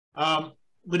Um,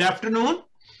 Good afternoon.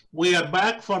 We are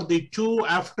back for the 2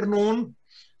 afternoon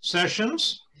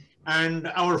sessions. And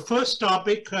our first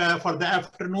topic for the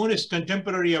afternoon is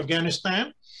contemporary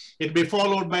Afghanistan. It'll be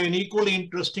followed by an equally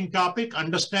interesting topic,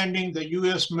 understanding the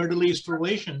US-Middle East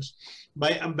relations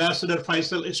by Ambassador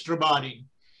Faisal Istrabadi.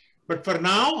 But for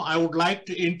now, I would like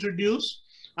to introduce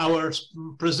our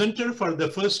presenter for the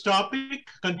first topic,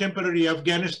 contemporary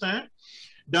Afghanistan,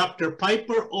 Dr.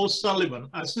 Piper O'Sullivan,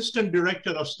 Assistant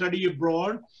Director of Study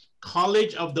Abroad,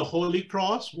 College of the Holy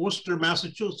Cross, Worcester,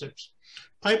 Massachusetts.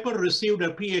 Piper received a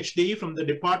PhD from the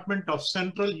Department of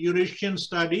Central Eurasian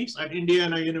Studies at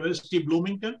Indiana University,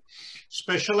 Bloomington,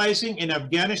 specializing in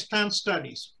Afghanistan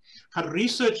studies. Her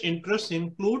research interests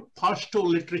include Pashto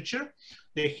literature,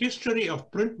 the history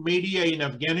of print media in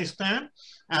Afghanistan,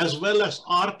 as well as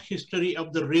art history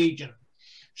of the region.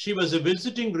 She was a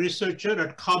visiting researcher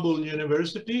at Kabul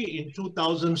University in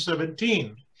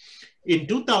 2017. In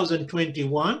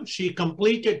 2021, she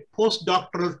completed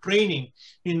postdoctoral training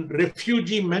in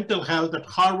refugee mental health at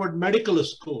Harvard Medical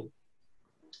School.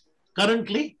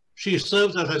 Currently, she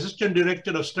serves as Assistant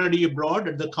Director of Study Abroad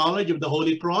at the College of the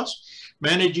Holy Cross,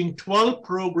 managing 12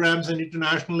 programs in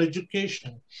international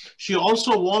education. She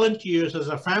also volunteers as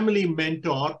a family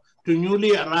mentor to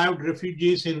newly arrived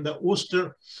refugees in the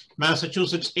Worcester,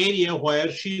 Massachusetts area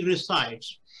where she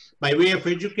resides. By way of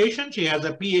education, she has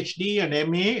a PhD and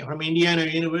MA from Indiana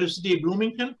University,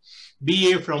 Bloomington,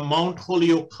 BA from Mount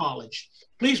Holyoke College.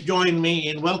 Please join me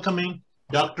in welcoming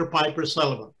Dr. Piper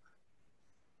Sullivan.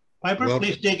 Piper,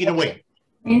 please take it away.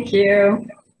 Thank you.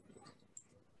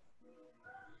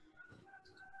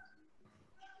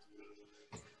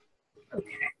 Okay.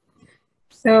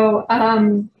 So,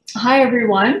 hi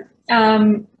everyone.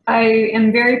 I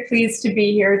am very pleased to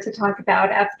be here to talk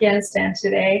about Afghanistan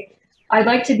today. I'd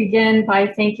like to begin by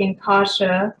thanking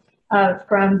Pasha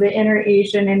from the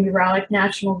Inter-Asian and Uralic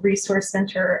National Resource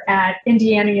Center at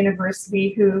Indiana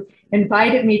University, who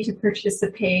invited me to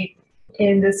participate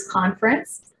in this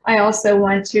conference. I also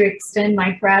want to extend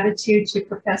my gratitude to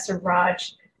Professor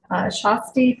Raj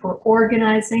Shasti for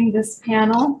organizing this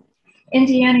panel.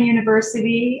 Indiana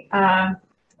University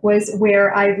was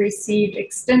where I received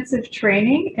extensive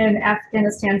training in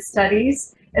Afghanistan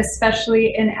studies,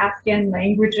 especially in Afghan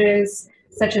languages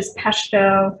such as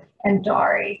Pashto and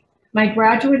Dari. My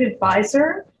graduate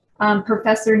advisor,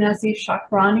 Professor Nazif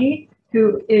Shakrani,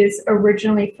 who is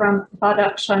originally from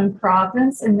Badakhshan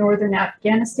province in northern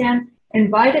Afghanistan,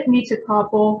 invited me to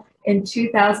Kabul in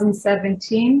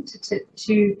 2017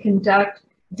 to conduct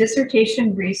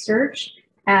dissertation research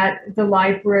at the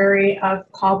library of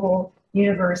Kabul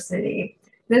University.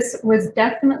 This was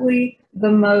definitely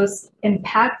the most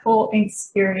impactful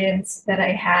experience that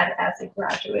I had as a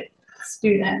graduate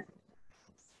student.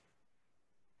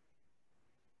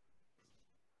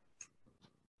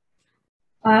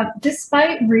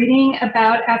 Despite reading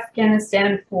about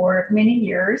Afghanistan for many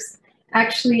years,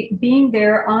 actually being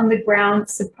there on the ground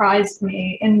surprised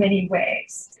me in many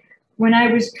ways. When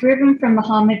I was driven from the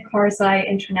Hamid Karzai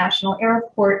International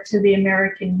Airport to the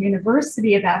American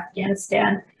University of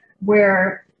Afghanistan,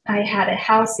 where I had a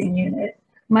housing unit,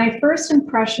 my first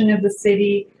impression of the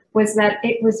city was that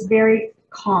it was very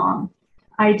calm.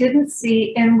 I didn't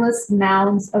see endless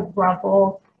mounds of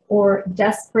rubble or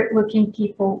desperate-looking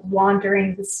people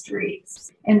wandering the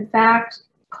streets. In fact,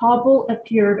 Kabul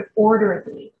appeared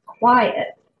orderly,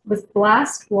 quiet, with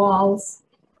glassed walls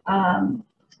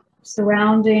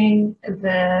surrounding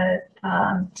the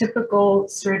typical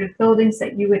sort of buildings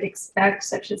that you would expect,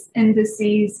 such as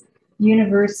embassies,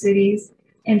 universities,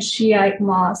 and Shiite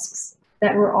mosques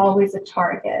that were always a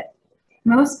target.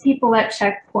 Most people at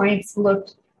checkpoints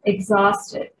looked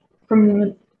exhausted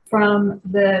from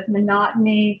the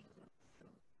monotony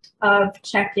of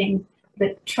checking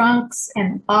the trunks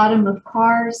and bottom of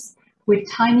cars with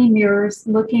tiny mirrors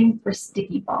looking for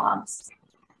sticky bombs.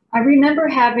 I remember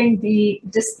having the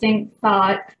distinct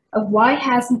thought of, why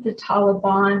hasn't the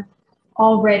Taliban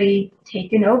already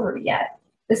taken over yet?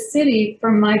 The city,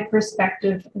 from my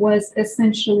perspective, was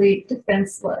essentially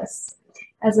defenseless.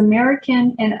 As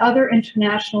American and other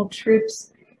international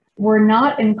troops were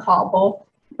not in Kabul,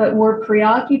 but were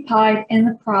preoccupied in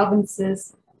the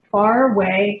provinces far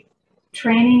away,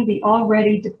 training the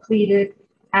already depleted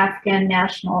Afghan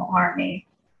National Army.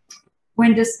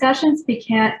 When discussions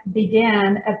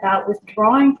began about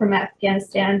withdrawing from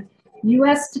Afghanistan,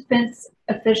 US defense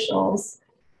officials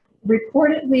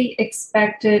reportedly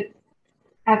expected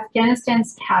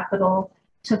Afghanistan's capital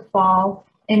to fall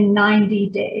in 90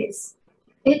 days.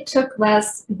 It took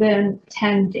less than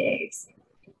 10 days.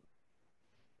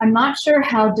 I'm not sure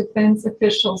how defense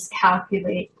officials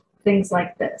calculate things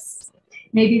like this.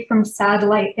 maybe from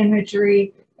satellite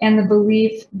imagery and the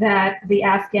belief that the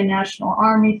Afghan National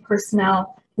Army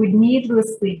personnel would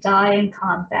needlessly die in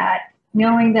combat,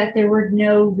 knowing that there were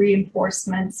no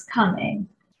reinforcements coming.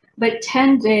 But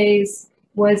 10 days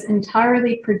was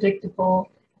entirely predictable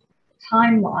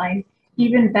timeline,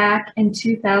 even back in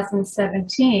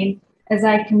 2017, as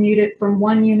I commuted from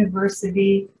one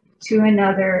university to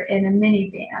another in a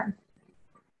minivan.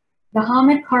 The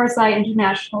Hamid Karzai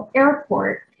International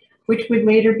Airport, which would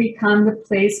later become the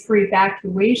place for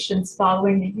evacuations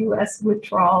following the US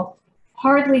withdrawal,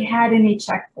 hardly had any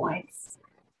checkpoints.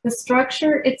 The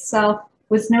structure itself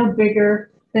was no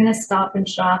bigger than a Stop and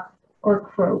Shop or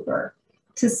Kroger.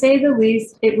 To say the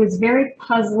least, it was very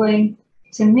puzzling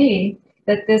to me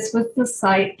that this was the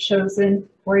site chosen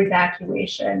for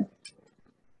evacuation.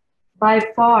 By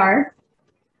far,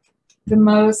 the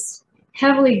most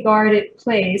heavily guarded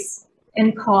place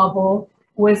in Kabul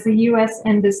was the US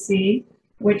Embassy,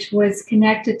 which was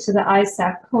connected to the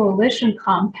ISAF coalition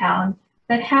compound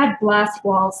that had blast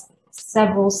walls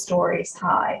several stories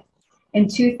high. In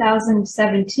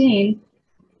 2017,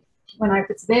 when I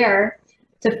was there,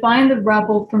 to find the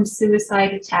rubble from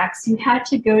suicide attacks, you had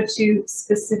to go to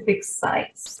specific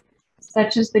sites,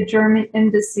 such as the German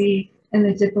embassy and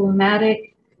the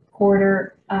diplomatic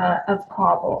quarter of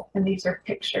Kabul. And these are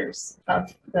pictures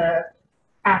of the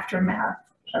aftermath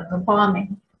of the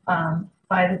bombing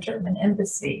by the German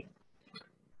embassy.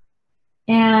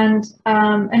 And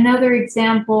another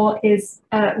example is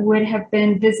would have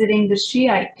been visiting the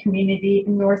Shiite community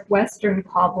in northwestern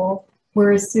Kabul,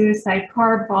 where a suicide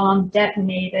car bomb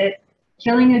detonated,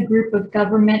 killing a group of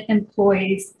government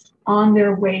employees on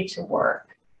their way to work.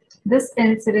 This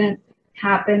incident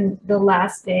happened the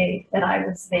last day that I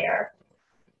was there.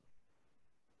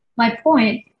 My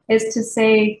point is to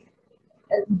say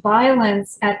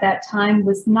violence at that time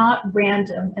was not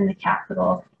random in the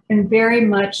capital and very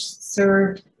much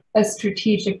served a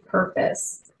strategic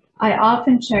purpose. I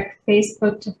often check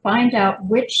Facebook to find out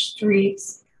which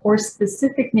streets or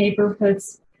specific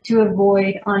neighborhoods to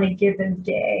avoid on a given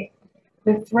day.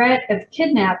 The threat of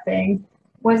kidnapping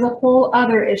was a whole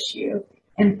other issue,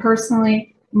 and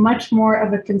personally, much more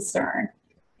of a concern.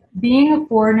 Being a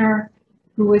foreigner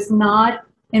who was not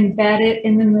embedded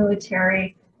in the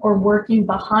military or working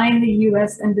behind the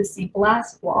US Embassy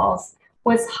blast walls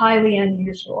was highly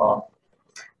unusual.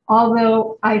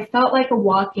 Although I felt like a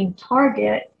walking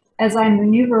target as I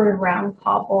maneuvered around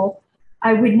Kabul,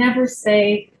 I would never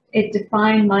say it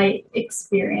defined my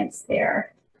experience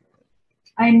there.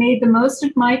 I made the most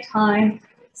of my time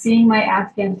seeing my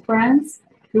Afghan friends,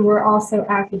 who were also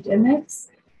academics,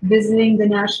 visiting the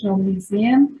National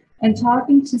Museum, and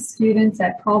talking to students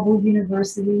at Kabul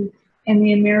University and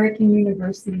the American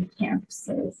University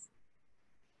campuses.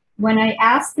 When I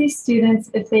asked these students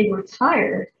if they were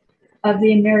tired of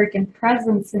the American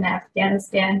presence in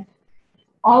Afghanistan,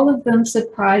 all of them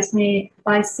surprised me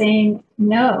by saying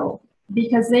no,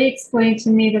 because they explained to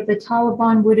me that the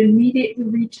Taliban would immediately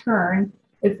return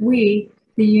if we,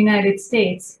 the United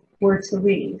States, were to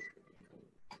leave.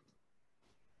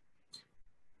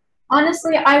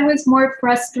 Honestly, I was more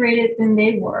frustrated than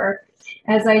they were,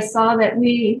 as I saw that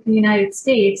we, the United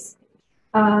States,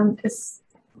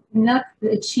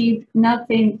 achieved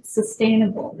nothing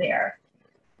sustainable there.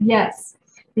 Yes,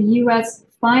 the US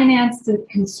financed the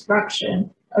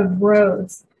construction of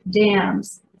roads,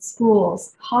 dams,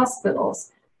 schools,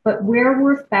 hospitals, but where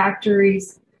were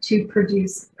factories to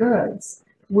produce goods?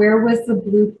 Where was the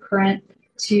blueprint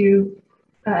to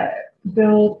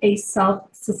build a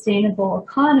self-sustainable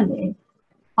economy?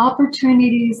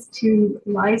 Opportunities to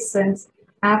license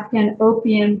Afghan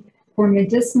opium for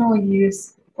medicinal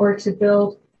use or to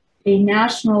build a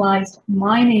nationalized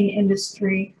mining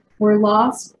industry were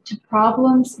lost to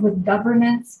problems with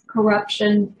governance,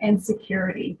 corruption, and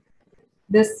security.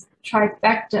 This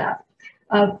trifecta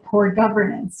of poor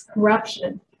governance,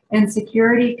 corruption, and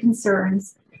security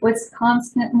concerns was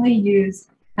constantly used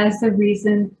as the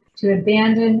reason to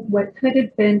abandon what could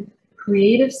have been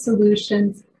creative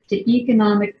solutions to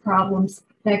economic problems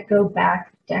that go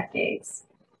back decades.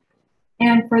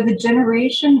 And for the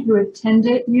generation who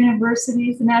attended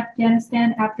universities in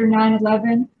Afghanistan after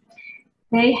 9/11,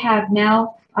 they have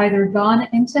now either gone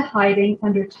into hiding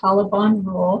under Taliban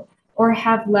rule or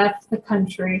have left the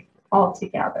country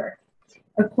altogether.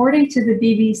 According to the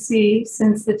BBC,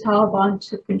 since the Taliban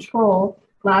took control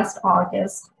last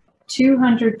August,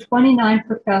 229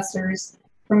 professors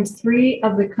from 3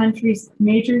 of the country's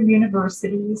major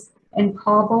universities in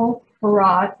Kabul,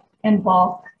 Herat, and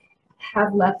Balkh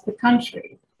have left the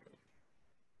country.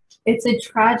 It's a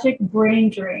tragic brain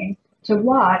drain to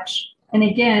watch, and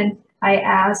again, I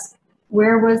ask,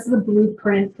 Where was the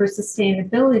blueprint for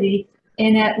sustainability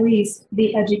in at least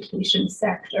the education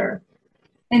sector?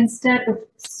 Instead of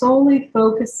solely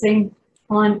focusing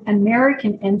on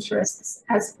American interests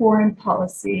as foreign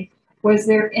policy, was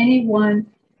there anyone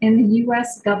in the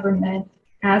US government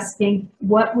asking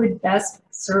what would best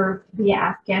serve the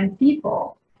Afghan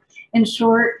people? In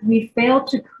short, we failed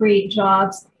to create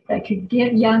jobs that could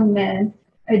give young men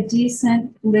a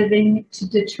decent living to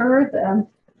deter them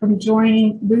from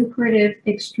joining lucrative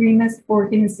extremist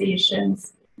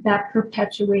organizations that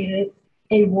perpetuated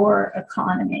a war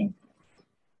economy.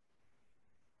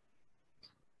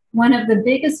 One of the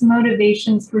biggest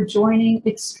motivations for joining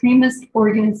extremist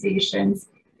organizations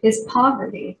is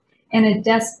poverty and a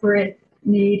desperate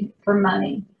need for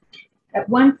money. At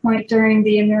one point during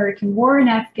the American war in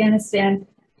Afghanistan,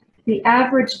 the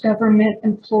average government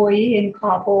employee in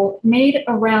Kabul made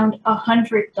around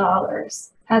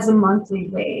 $100 as a monthly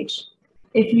wage.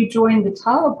 If you joined the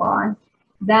Taliban,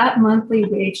 that monthly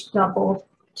wage doubled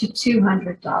to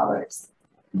 $200.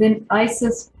 Then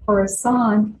ISIS or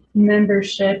Khorasan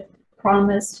membership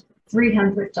promised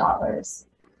 $300.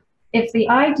 If the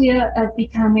idea of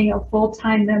becoming a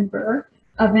full-time member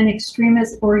of an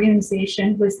extremist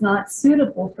organization was not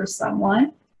suitable for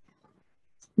someone,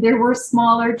 there were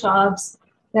smaller jobs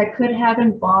that could have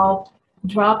involved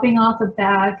dropping off a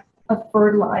bag of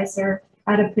fertilizer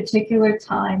at a particular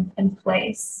time and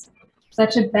place.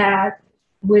 Such a bag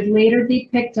would later be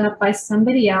picked up by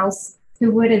somebody else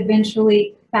who would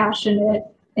eventually fashion it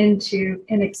into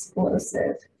an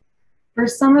explosive. For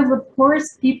some of the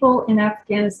poorest people in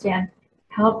Afghanistan,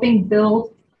 helping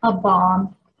build a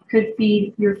bomb could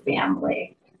feed your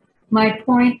family. My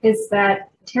point is that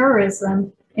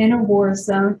terrorism in a war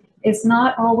zone is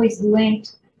not always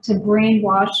linked to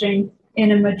brainwashing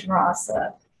in a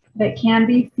madrasa, but can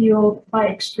be fueled by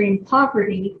extreme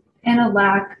poverty and a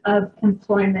lack of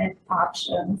employment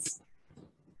options.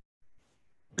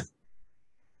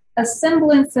 A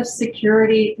semblance of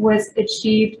security was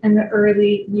achieved in the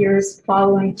early years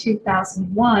following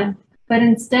 2001, but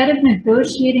instead of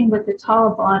negotiating with the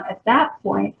Taliban at that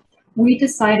point, we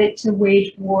decided to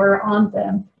wage war on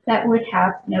them that would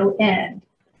have no end.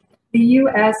 The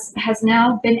US has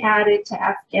now been added to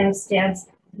Afghanistan's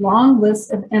long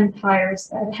list of empires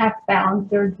that have found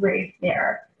their grave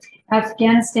there.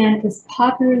 Afghanistan is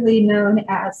popularly known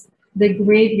as the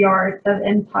graveyard of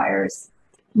empires,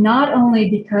 not only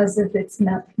because of its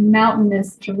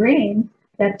mountainous terrain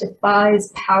that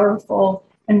defies powerful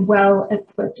and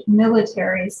well-equipped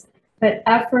militaries, but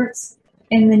efforts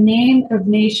in the name of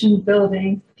nation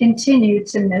building continue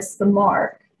to miss the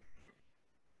mark.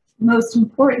 Most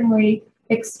importantly,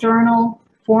 external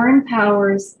foreign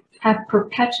powers have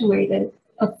perpetuated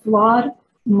a flawed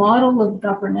model of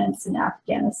governance in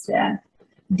Afghanistan.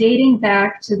 Dating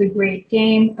back to the Great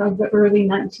Game of the early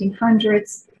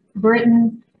 1900s,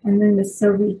 Britain and then the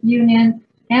Soviet Union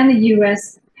and the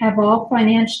US have all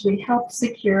financially helped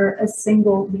secure a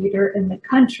single leader in the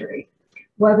country,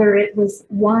 whether it was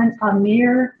one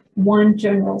Amir, one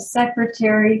general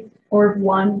secretary, or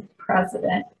one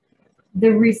president.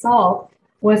 The result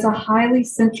was a highly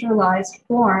centralized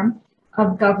form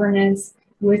of governance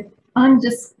with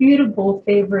undisputable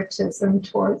favoritism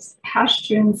towards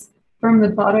Pashtuns from the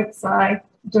Badakhsai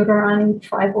Durrani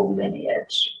tribal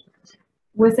lineage.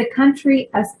 With a country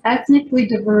as ethnically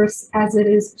diverse as it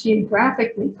is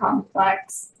geographically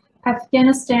complex,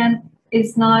 Afghanistan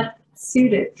is not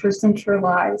suited for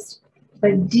centralized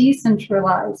but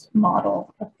decentralized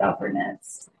model of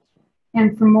governance.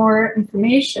 And for more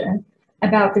information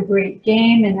about the Great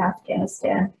Game in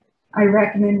Afghanistan, I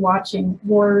recommend watching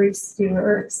Rory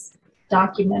Stewart's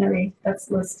documentary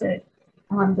that's listed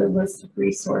on the list of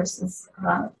resources,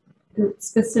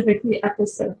 specifically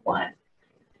episode 1.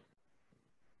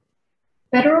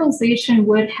 Federalization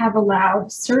would have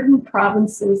allowed certain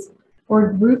provinces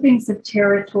or groupings of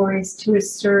territories to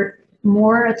assert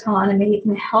more autonomy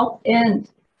and help end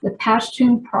the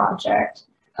Pashtun project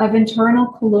of internal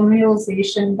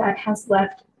colonialization that has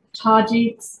left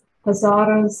Tajiks,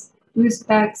 Hazaras,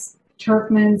 Uzbeks,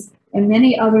 Turkmens, and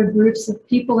many other groups of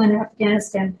people in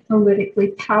Afghanistan politically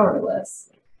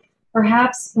powerless.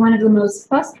 Perhaps one of the most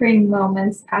frustrating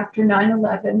moments after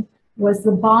 9/11 was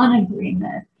the Bonn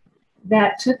Agreement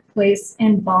that took place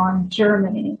in Bonn,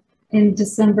 Germany in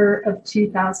December of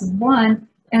 2001,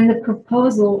 and the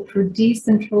proposal for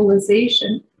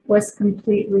decentralization was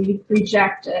completely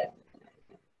rejected.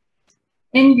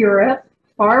 In Europe,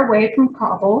 far away from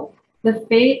Kabul, the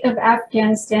fate of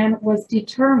Afghanistan was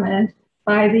determined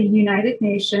by the United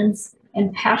Nations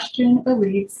and Pashtun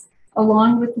elites,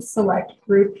 along with the select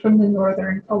group from the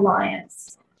Northern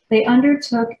Alliance. they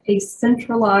undertook a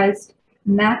centralized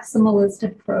maximalist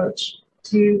approach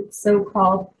to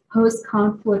so-called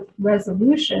post-conflict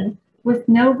resolution with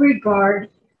no regard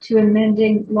to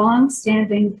amending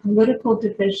long-standing political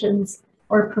divisions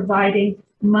or providing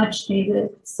much-needed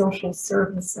social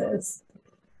services.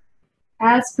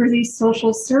 As for these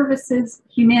social services,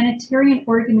 humanitarian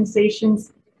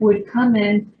organizations would come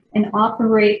in and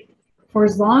operate for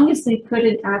as long as they could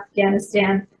in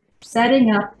Afghanistan,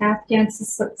 setting up Afghan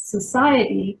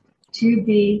society to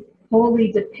be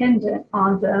wholly dependent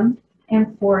on them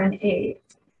and foreign aid.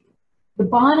 The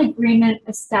Bonn Agreement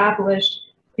established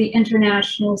the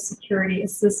International Security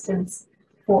Assistance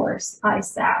Force,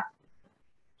 ISAF,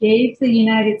 gave the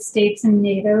United States and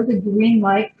NATO the green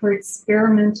light for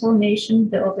experimental nation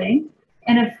building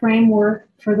and a framework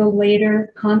for the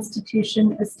later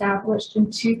constitution established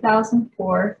in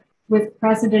 2004 with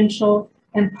presidential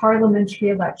and parliamentary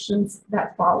elections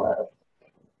that followed.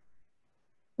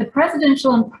 The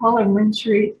presidential and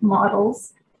parliamentary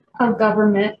models of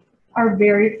government are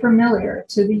very familiar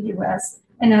to the US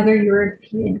and other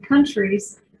European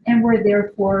countries and were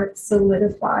therefore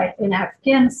solidified in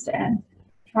Afghanistan.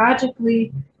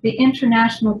 Tragically, the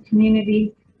international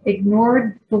community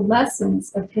ignored the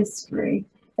lessons of history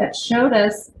that showed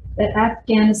us that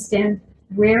Afghanistan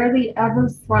rarely ever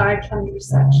thrived under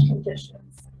such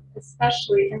conditions,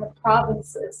 especially in the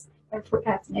provinces and for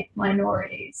ethnic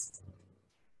minorities.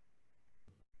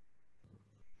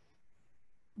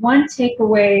 One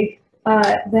takeaway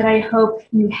that I hope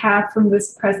you have from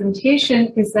this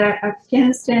presentation is that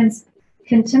Afghanistan's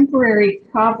contemporary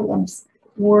problems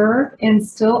were and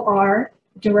still are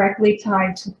directly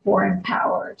tied to foreign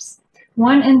powers.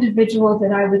 One individual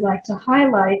that I would like to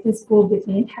highlight is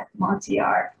Gulbuddin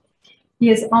Hekmatyar. He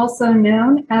is also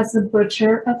known as the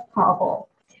Butcher of Kabul.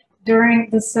 During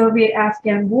the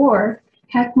Soviet-Afghan War,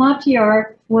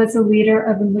 Hekmatyar was a leader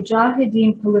of a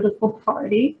Mujahideen political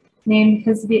party named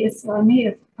Hizb-e-Islami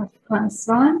of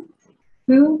Afghanistan,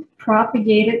 who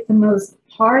propagated the most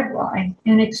hardline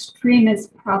and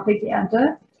extremist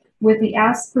propaganda with the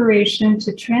aspiration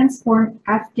to transform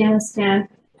Afghanistan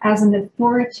as an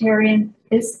authoritarian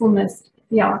Islamist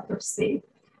theocracy.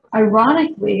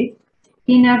 Ironically,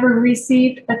 he never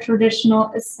received a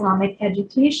traditional Islamic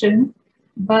education,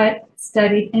 but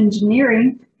studied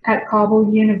engineering at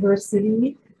Kabul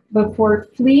University before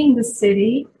fleeing the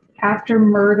city after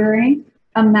murdering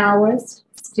a Maoist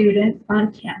student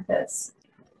on campus.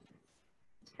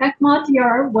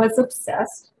 Hekmatyar was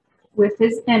obsessed with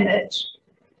his image.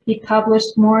 He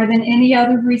published more than any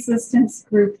other resistance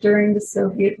group during the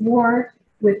Soviet War,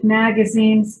 with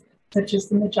magazines such as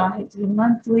the Mujahideen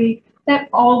Monthly that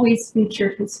always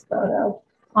featured his photo,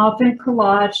 often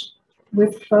collaged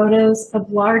with photos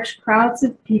of large crowds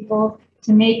of people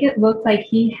to make it look like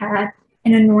he had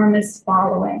an enormous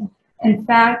following. In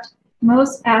fact,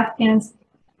 most Afghans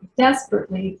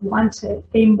desperately wanted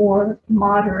a more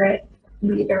moderate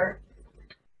leader.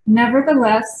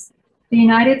 Nevertheless, the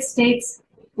United States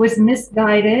was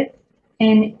misguided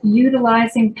in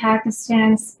utilizing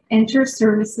Pakistan's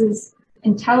Inter-Services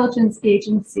Intelligence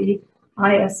Agency,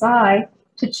 ISI,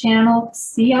 to channel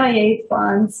CIA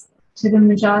funds to the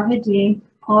Mujahideen,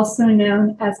 also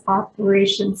known as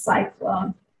Operation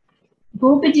Cyclone.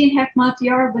 Gulbuddin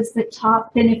Hekmatyar was the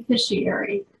top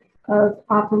beneficiary of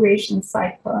Operation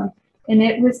Cyclone, and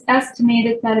it was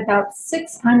estimated that about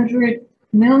 $600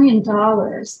 million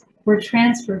were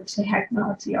transferred to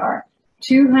Hekmatyar,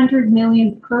 $200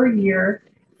 million per year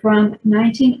from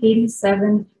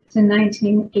 1987 to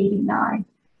 1989.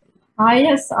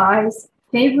 ISI's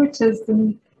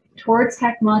favoritism towards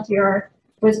Hekmatyar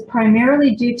was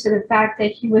primarily due to the fact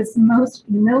that he was the most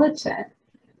militant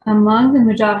among the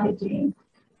Mujahideen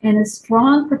and a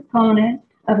strong proponent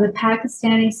of the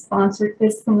Pakistani-sponsored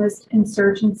Islamist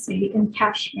insurgency in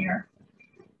Kashmir.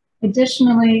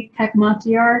 Additionally,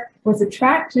 Hekmatyar was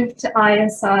attractive to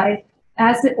ISI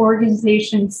as the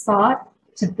organization sought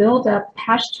to build up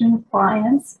Pashtun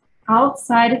clients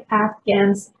outside of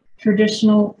Afghans'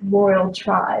 traditional royal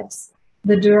tribes,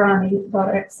 the Durrani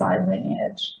Barakzai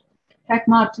lineage.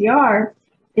 Hekmatyar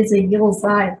is a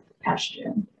Yilzai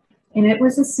Pashtun, and it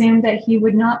was assumed that he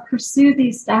would not pursue the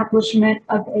establishment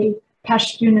of a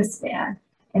Pashtunistan,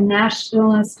 a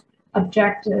nationalist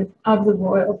objective of the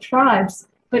royal tribes,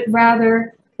 but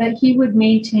rather that he would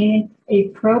maintain a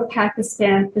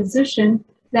pro-Pakistan position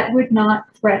that would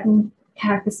not threaten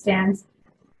Pakistan's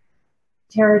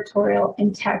territorial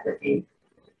integrity.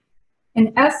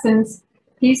 In essence,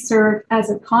 he served as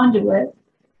a conduit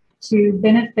to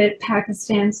benefit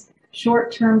Pakistan's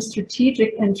short-term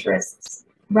strategic interests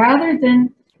rather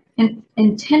than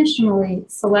intentionally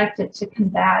selected to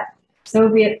combat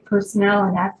Soviet personnel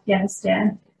in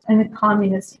Afghanistan and the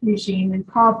communist regime in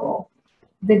Kabul.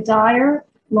 The dire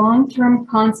long-term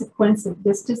consequence of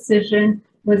this decision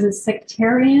was a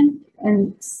sectarian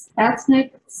and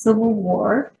ethnic civil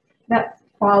war that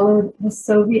followed the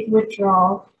Soviet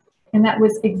withdrawal, and that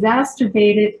was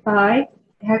exacerbated by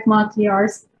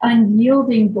Hekmatyar's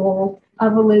unyielding goal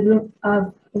of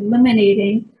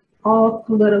eliminating all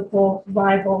political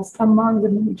rivals among the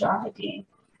Mujahideen.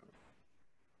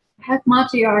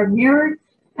 Hekmatyar mirrored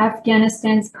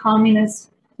Afghanistan's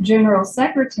communist general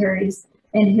secretaries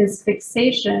in his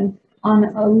fixation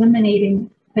on eliminating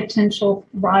potential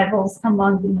rivals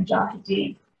among the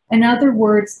Mujahideen. In other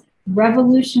words,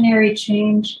 revolutionary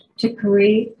change to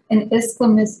create an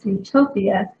Islamist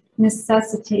utopia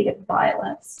necessitated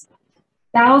violence.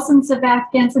 Thousands of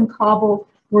Afghans in Kabul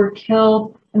were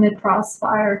killed in the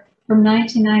crossfire from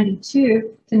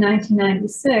 1992 to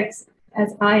 1996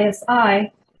 as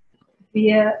ISI,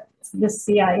 via the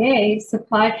CIA,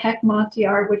 supplied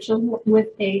Hekmatyar with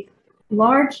a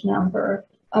large number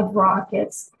of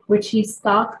rockets, which he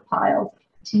stockpiled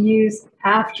to use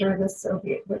after the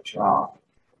Soviet withdrawal.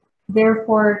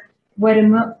 Therefore, what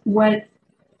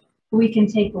we can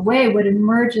take away, what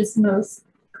emerges most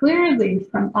clearly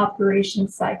from Operation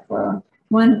Cyclone,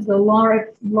 one of the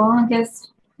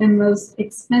longest and most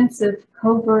expensive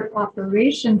covert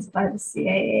operations by the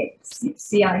CIA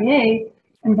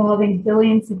involving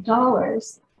billions of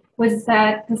dollars, was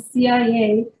that the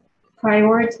CIA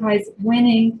prioritized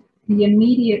winning the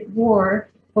immediate war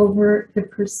over the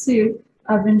pursuit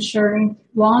of ensuring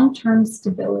long-term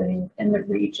stability in the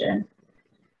region.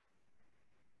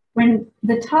 When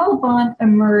the Taliban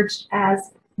emerged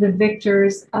as the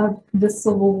victors of the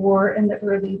civil war in the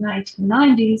early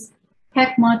 1990s,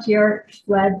 Hekmatyar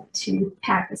fled to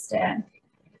Pakistan.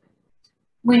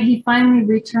 When he finally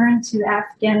returned to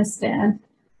Afghanistan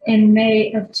in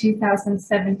May of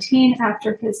 2017,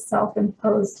 after his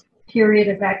self-imposed period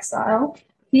of exile,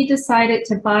 he decided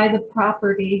to buy the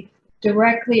property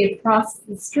directly across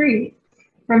the street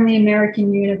from the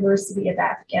American University of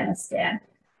Afghanistan.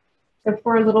 So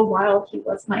for a little while, he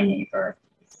was my neighbor.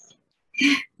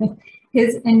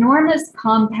 His enormous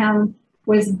compound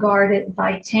was guarded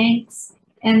by tanks,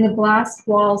 and the blast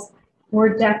walls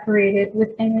were decorated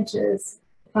with images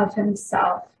of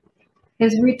himself.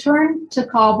 His return to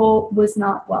Kabul was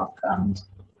not welcomed.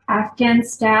 Afghan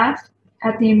staff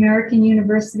at the American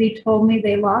University told me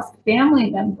they lost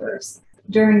family members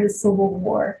during the Civil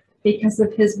War because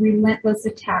of his relentless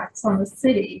attacks on the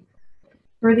city.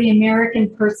 For the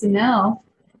American personnel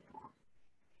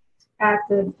at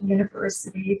the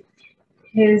university,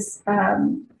 his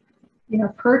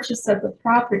purchase of the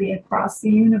property across the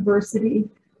university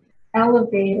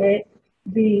elevated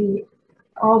the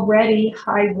already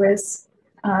high-risk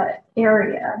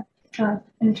area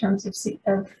in terms of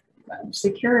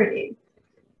security.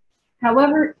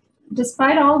 However,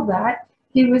 despite all that,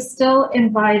 he was still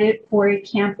invited for a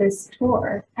campus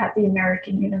tour at the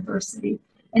American University,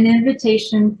 an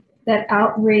invitation that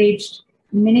outraged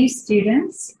many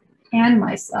students and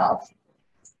myself.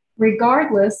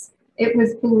 Regardless, it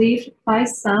was believed by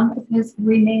some of his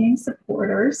remaining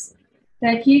supporters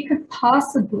that he could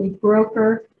possibly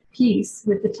broker peace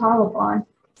with the Taliban,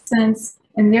 since,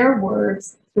 in their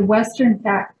words, the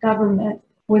Western-backed government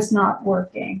was not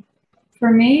working.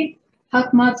 For me,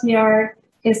 Hekmatyar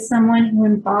is someone who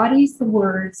embodies the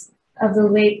words of the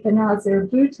late Benazir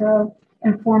Bhutto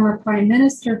and former Prime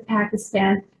Minister of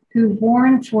Pakistan, who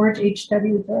warned George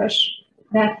H.W. Bush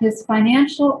that his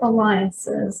financial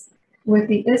alliances with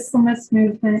the Islamist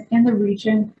movement in the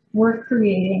region were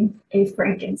creating a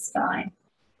Frankenstein.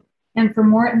 And for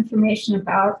more information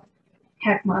about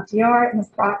Hekmatyar and the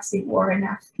proxy war in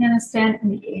Afghanistan in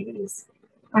the 80s,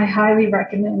 I highly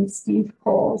recommend Steve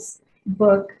Cole's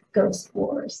book, Ghost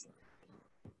Wars.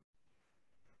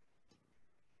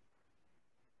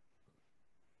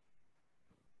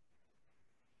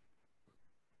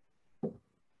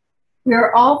 We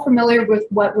are all familiar with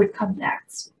what would come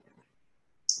next.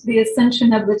 The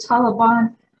ascension of the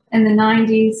Taliban in the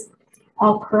 90s,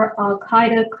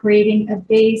 Al-Qaeda creating a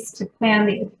base to plan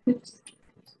the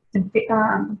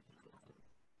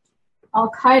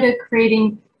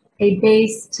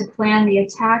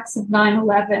attacks of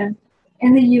 9/11,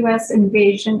 and the US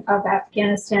invasion of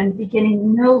Afghanistan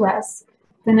beginning no less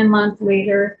than a month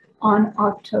later on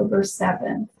October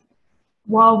 7th.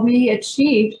 While we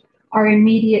achieved our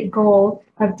immediate goal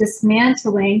of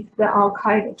dismantling the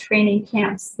Al-Qaeda training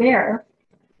camps there,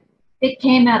 it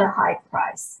came at a high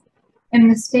price, and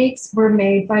mistakes were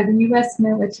made by the US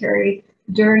military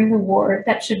during the war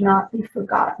that should not be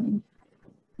forgotten.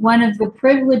 One of the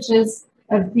privileges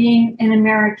of being an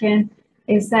American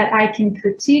is that I can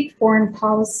critique foreign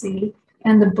policy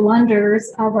and the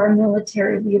blunders of our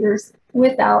military leaders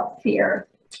without fear.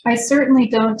 I certainly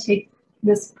don't take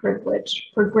this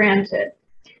privilege for granted.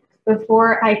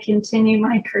 Before I continue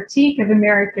my critique of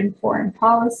American foreign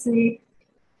policy,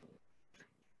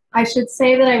 I should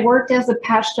say that I worked as a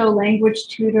Pashto language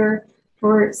tutor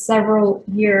for several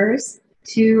years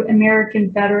to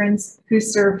American veterans who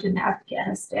served in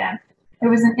Afghanistan. It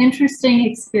was an interesting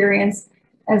experience,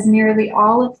 as nearly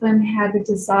all of them had the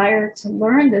desire to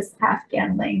learn this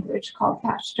Afghan language called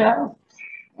Pashto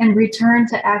and return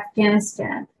to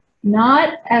Afghanistan,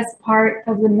 not as part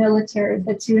of the military,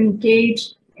 but to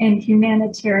engage in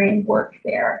humanitarian work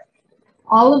there.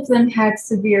 All of them had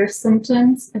severe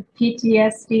symptoms of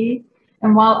PTSD,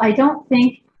 and while I don't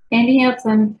think any of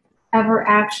them ever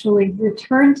actually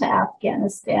returned to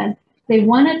Afghanistan, they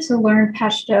wanted to learn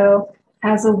Pashto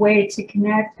as a way to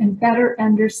connect and better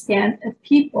understand a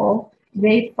people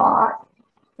they fought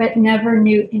but never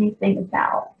knew anything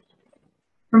about.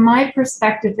 From my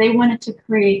perspective, they wanted to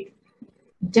create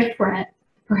different,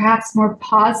 perhaps more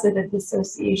positive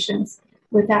associations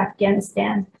with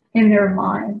Afghanistan in their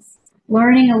minds.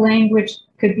 Learning a language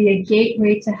could be a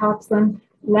gateway to help them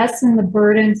lessen the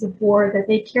burdens of war that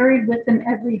they carried with them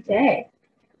every day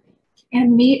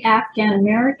and meet Afghan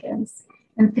Americans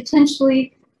and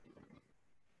potentially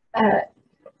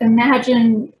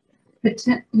imagine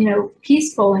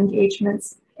peaceful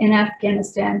engagements in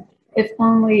Afghanistan, if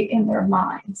only in their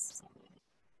minds.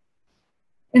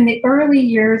 In the early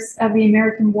years of the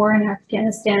American war in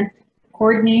Afghanistan,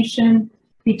 coordination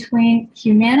between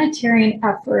humanitarian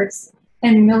efforts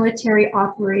and military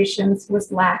operations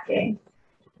was lacking.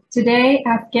 Today,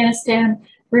 Afghanistan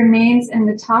remains in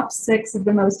the top 6 of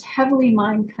the most heavily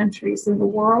mined countries in the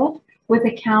world, with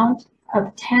a count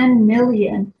of 10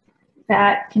 million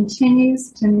that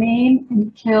continues to maim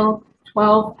and kill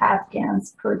 12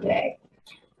 Afghans per day.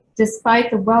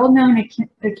 Despite the well-known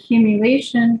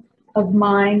accumulation of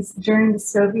mines during the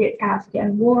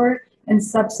Soviet-Afghan War and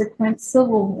subsequent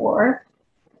civil war,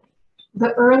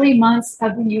 the early months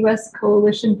of the U.S.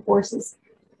 coalition forces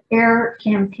air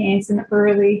campaigns in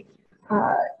early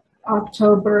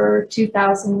October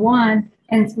 2001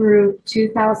 and through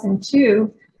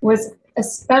 2002 was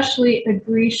especially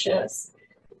egregious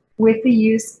with the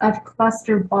use of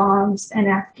cluster bombs in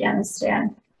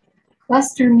Afghanistan.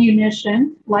 Cluster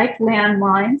munition, like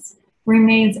landmines,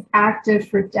 remains active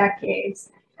for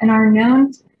decades and are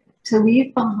known to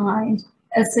leave behind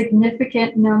a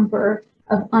significant number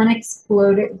of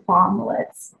unexploded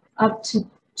bomblets. Up to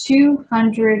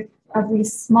 200 of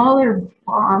these smaller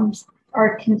bombs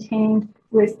are contained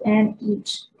within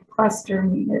each cluster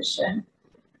munition.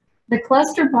 The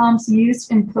cluster bombs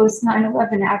used in post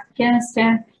 9/11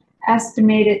 Afghanistan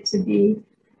estimated to be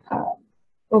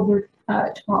over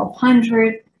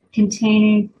 1,200,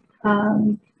 containing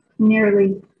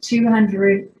nearly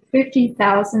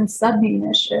 250,000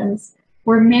 submunitions,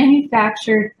 were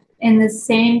manufactured in the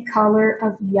same color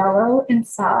of yellow in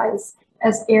size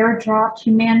as airdropped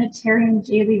humanitarian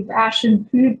daily ration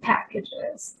food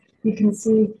packages. You can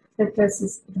see that this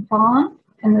is the bomb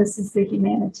and this is the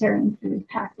humanitarian food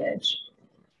package.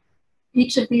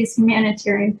 Each of these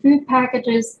humanitarian food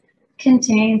packages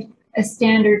contained a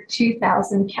standard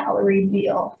 2,000 calorie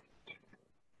meal.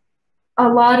 A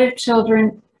lot of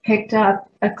children picked up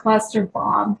a cluster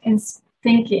bomb and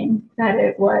thinking that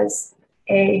it was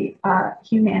a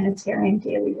humanitarian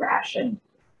daily ration.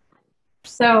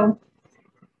 So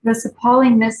this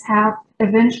appalling mishap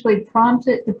eventually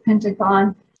prompted the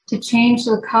Pentagon to change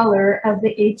the color of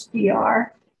the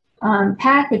HBR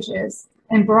packages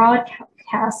and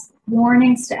broadcast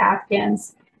warnings to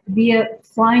Afghans via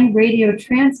flying radio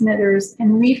transmitters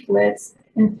and leaflets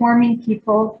informing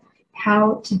people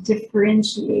how to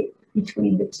differentiate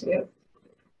between the two.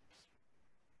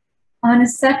 On a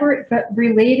separate but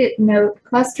related note,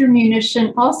 cluster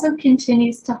munition also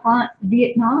continues to haunt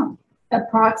Vietnam.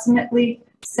 Approximately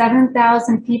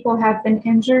 7,000 people have been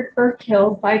injured or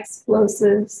killed by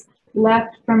explosives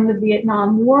left from the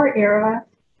Vietnam War era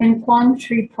in Quang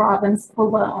Tri province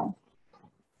alone.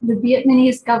 The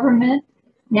Vietnamese government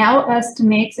now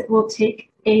estimates it will take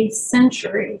a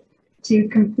century to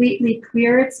completely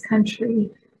clear its country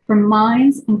from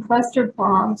mines and cluster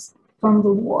bombs from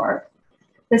the war.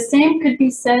 The same could be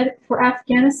said for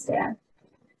Afghanistan.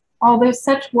 Although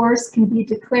such wars can be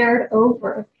declared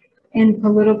over in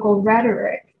political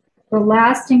rhetoric, the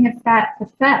lasting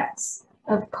effects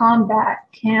of combat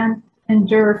can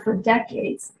endure for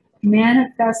decades,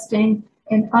 manifesting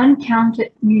an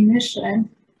uncounted munition,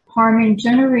 harming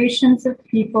generations of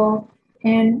people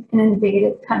in an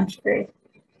invaded country.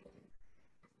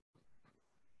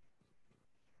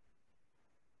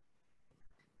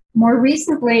 More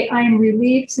recently, I am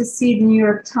relieved to see the New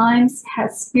York Times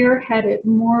has spearheaded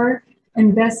more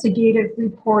investigative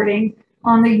reporting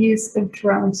on the use of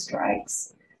drone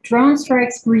strikes. Drone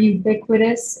strikes were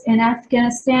ubiquitous in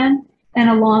Afghanistan and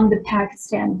along the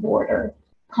Pakistan border.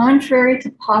 Contrary to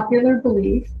popular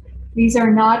belief, these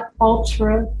are not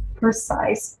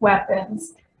ultra-precise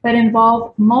weapons, but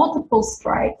involve multiple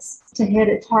strikes to hit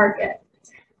a target.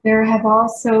 There have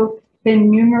also been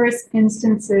numerous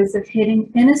instances of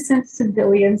hitting innocent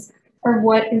civilians, or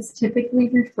what is typically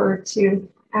referred to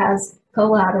as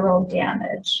collateral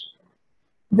damage.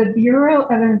 The Bureau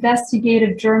of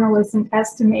Investigative Journalism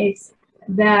estimates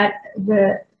that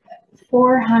the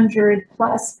 400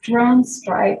 plus drone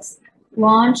strikes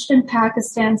launched in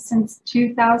Pakistan since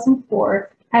 2004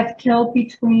 have killed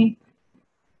between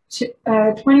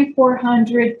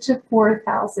 2,400 to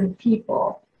 4,000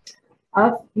 people.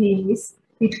 Of these,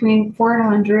 between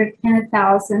 400 and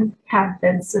 1,000 have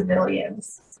been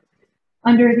civilians.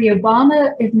 Under the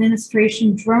Obama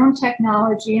administration, drone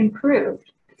technology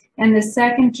improved, and the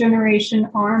second generation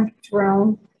armed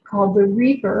drone called the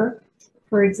Reaper,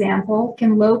 for example,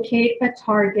 can locate a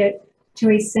target to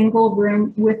a single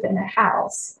room within a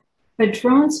house. But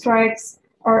drone strikes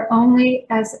are only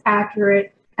as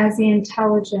accurate as the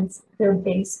intelligence they're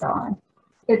based on.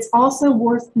 It's also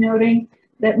worth noting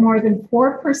that more than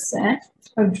 4%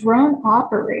 of drone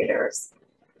operators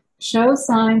show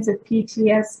signs of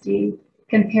PTSD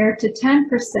compared to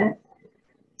 10%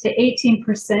 to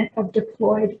 18% of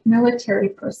deployed military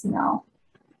personnel.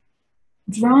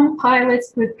 Drone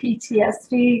pilots with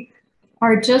PTSD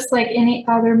are just like any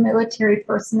other military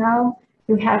personnel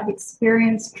who have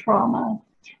experienced trauma,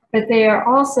 but they are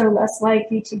also less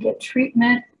likely to get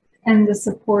treatment and the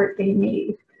support they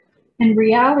need. In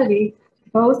reality,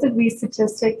 both of these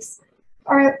statistics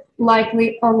are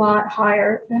likely a lot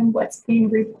higher than what's being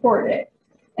reported,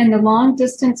 and the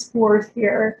long-distance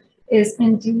warfare is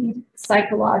indeed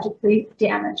psychologically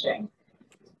damaging.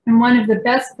 And one of the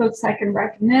best books I can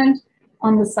recommend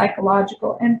on the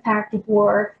psychological impact of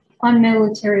war on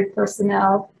military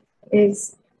personnel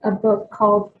is a book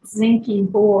called Zinky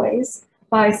Boys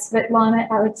by Svetlana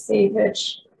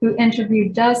Alexievich, who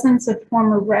interviewed dozens of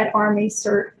former Red Army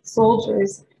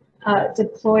soldiers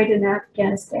deployed in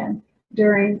Afghanistan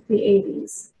during the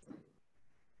 80s.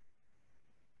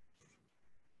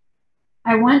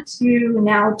 I want to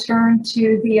now turn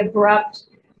to the abrupt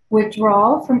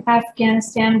withdrawal from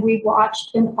Afghanistan we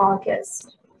watched in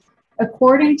August.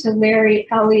 According to Larry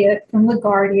Elliott from The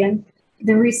Guardian,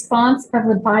 the response of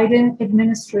the Biden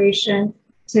administration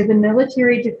to the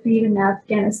military defeat in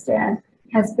Afghanistan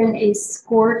has been a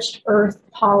scorched earth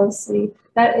policy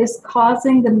that is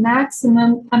causing the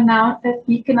maximum amount of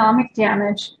economic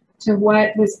damage to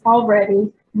what was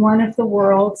already one of the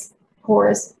world's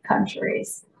poorest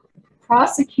countries.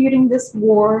 Prosecuting this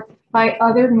war by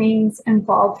other means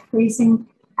involved freezing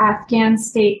Afghan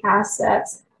state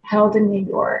assets held in New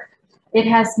York. It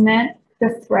has meant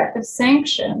the threat of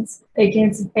sanctions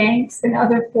against banks and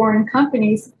other foreign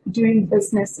companies doing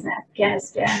business in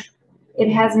Afghanistan. It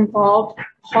has involved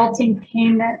halting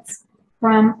payments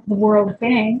from the World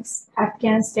Bank's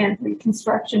Afghanistan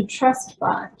Reconstruction Trust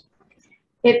Fund.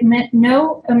 It meant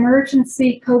no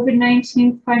emergency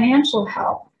COVID-19 financial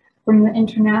help from the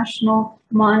International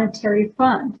Monetary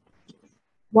Fund.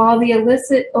 While the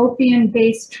illicit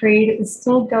opium-based trade is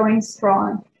still going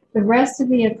strong, the rest of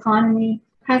the economy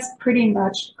has pretty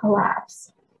much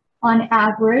collapsed. On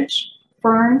average,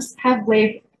 firms have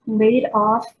laid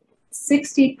off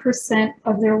 60%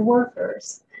 of their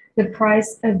workers. The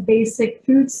price of basic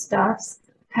foodstuffs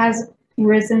has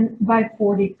risen by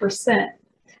 40%.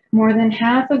 More than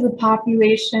half of the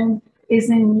population is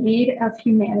in need of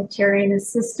humanitarian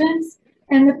assistance,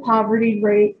 and the poverty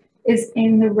rate is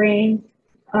in the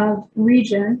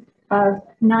region of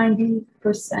 90%.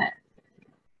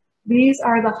 These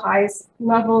are the highest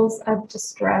levels of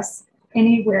distress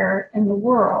anywhere in the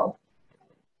world.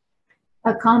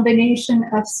 A combination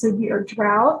of severe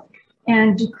drought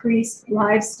and decreased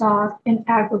livestock and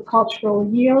agricultural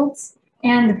yields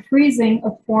and the freezing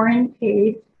of foreign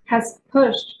aid has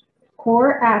pushed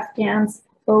poor Afghans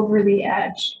over the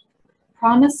edge.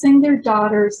 Promising their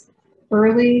daughters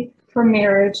early for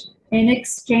marriage in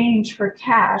exchange for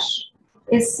cash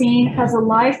is seen as a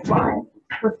lifeline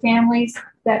for families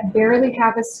that barely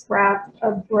have a scrap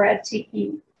of bread to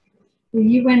eat. The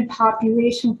UN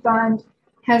Population Fund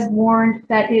has warned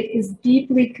that it is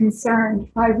deeply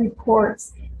concerned by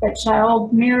reports that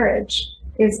child marriage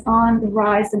is on the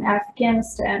rise in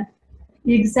Afghanistan.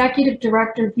 The executive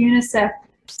director of UNICEF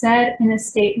said in a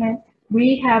statement,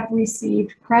 "We have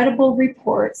received credible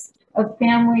reports of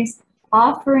families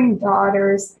offering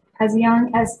daughters as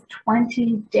young as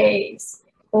 20 days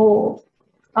old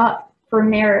up for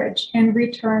marriage in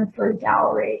return for a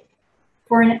dowry.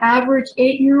 For an average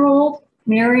 8-year-old,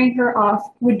 marrying her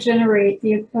off would generate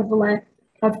the equivalent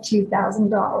of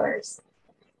 $2,000.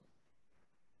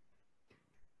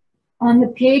 On the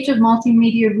page of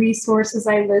multimedia resources,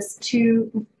 I list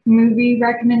 2 movie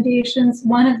recommendations.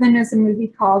 One of them is a movie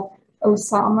called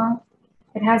Osama.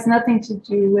 It has nothing to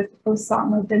do with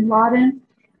Osama bin Laden,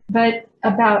 but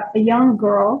about a young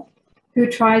girl who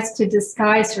tries to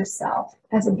disguise herself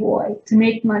as a boy to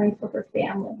make money for her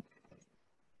family.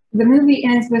 The movie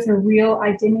ends with her real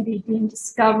identity being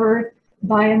discovered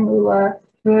by a mullah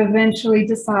who eventually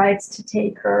decides to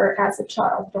take her as a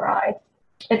child bride.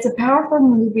 It's a powerful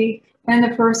movie and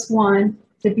the first one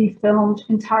to be filmed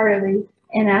entirely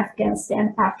in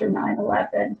Afghanistan after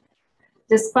 9/11.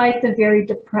 Despite the very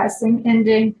depressing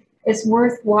ending, it's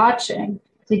worth watching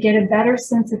to get a better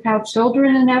sense of how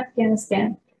children in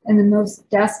Afghanistan in the most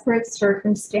desperate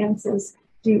circumstances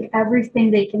do everything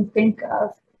they can think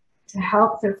of to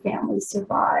help their families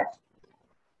survive.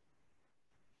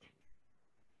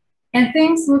 And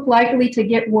things look likely to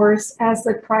get worse as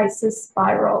the crisis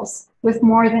spirals, with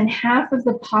more than half of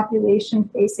the population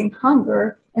facing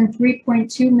hunger and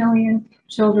 3.2 million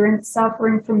children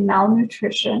suffering from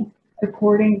malnutrition,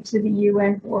 according to the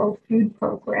UN World Food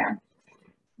Program.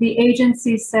 The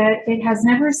agency said it has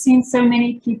never seen so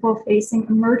many people facing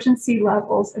emergency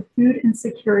levels of food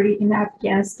insecurity in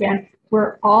Afghanistan,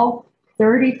 where all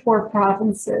 34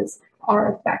 provinces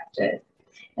are affected.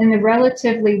 In the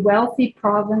relatively wealthy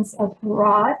province of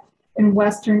Herat in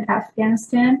Western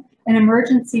Afghanistan, an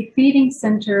emergency feeding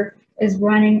center is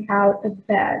running out of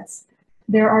beds.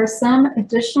 There are some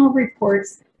additional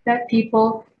reports that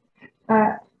people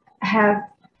are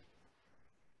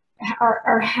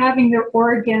having their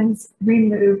organs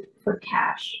removed for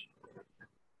cash.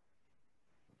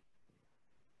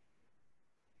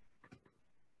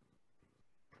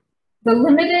 The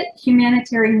limited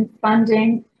humanitarian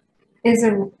funding is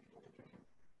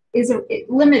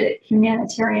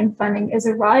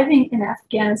arriving in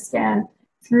Afghanistan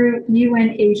through UN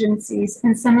agencies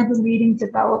and some of the leading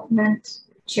development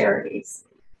charities.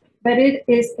 But it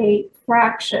is a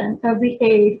fraction of the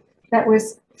aid that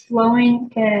was flowing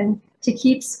in to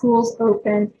keep schools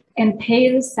open and pay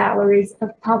the salaries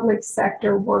of public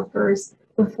sector workers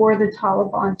before the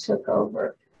Taliban took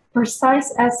over.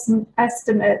 Precise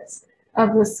estimates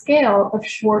of the scale of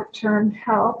short-term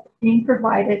help being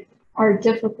provided are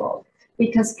difficult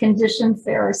because conditions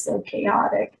there are so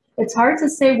chaotic. It's hard to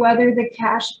say whether the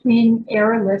cash being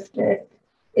airlifted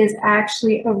is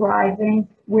actually arriving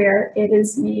where it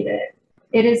is needed.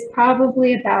 It is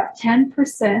probably about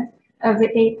 10% of the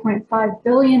 8.5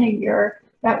 billion a year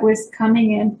that was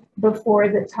coming in before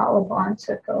the Taliban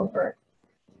took over.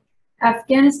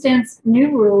 Afghanistan's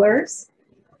new rulers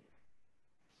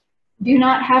do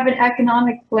not have an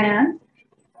economic plan.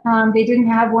 They didn't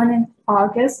have one in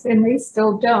August, and they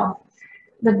still don't.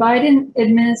 The Biden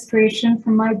administration,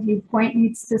 from my viewpoint,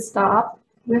 needs to stop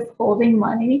withholding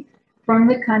money from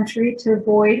the country to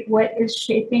avoid what is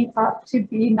shaping up to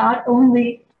be not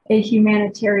only a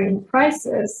humanitarian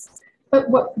crisis, but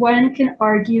what one can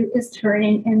argue is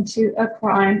turning into a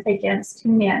crime against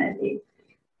humanity.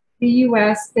 The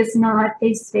US is not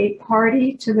a state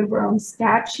party to the Rome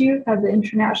Statute of the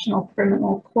International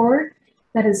Criminal Court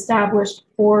that established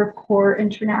 4 core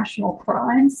international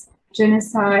crimes: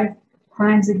 genocide,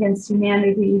 crimes against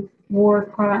humanity, war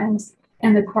crimes,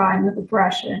 and the crime of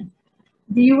aggression.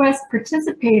 The US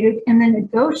participated in the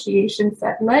negotiations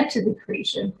that led to the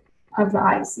creation of the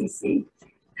ICC.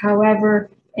 However,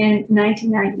 in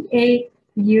 1998,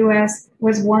 the US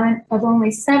was one of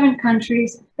only 7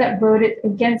 countries that voted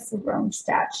against the Rome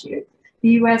Statute.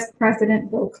 The US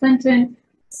President Bill Clinton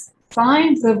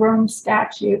signed the Rome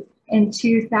Statute in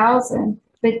 2000,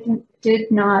 but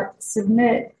did not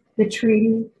submit the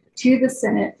treaty to the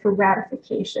Senate for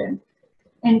ratification.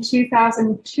 In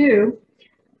 2002,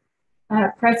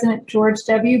 President George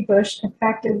W. Bush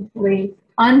effectively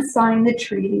unsigned the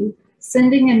treaty,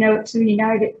 sending a note to the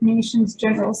United Nations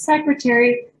General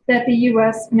Secretary that the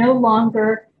US no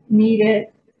longer needed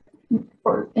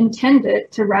or intended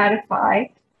to ratify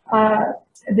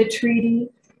the treaty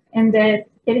and that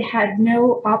it had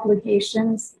no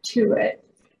obligations to it.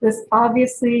 This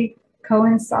obviously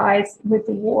coincides with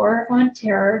the war on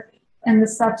terror and the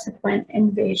subsequent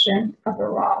invasion of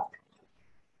Iraq.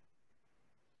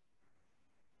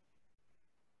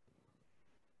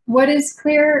 what is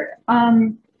clear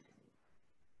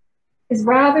is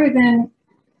rather than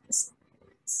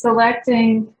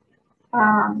selecting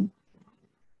the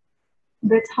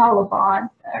Taliban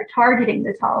or targeting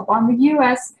the Taliban, the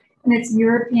US and its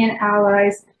European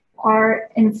allies are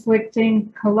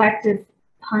inflicting collective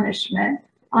punishment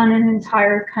on an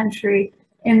entire country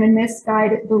in the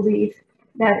misguided belief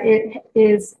that it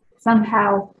is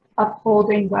somehow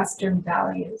upholding Western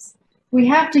values. We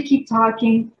have to keep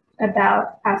talking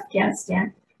about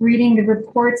Afghanistan, reading the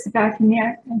reports about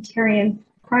humanitarian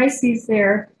crises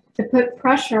there to put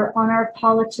pressure on our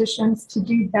politicians to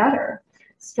do better.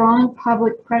 Strong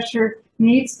public pressure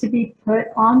needs to be put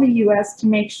on the US to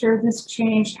make sure this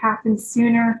change happens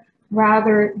sooner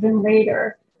rather than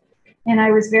later. And I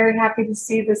was very happy to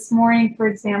see this morning, for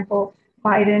example,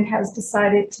 Biden has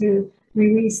decided to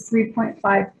release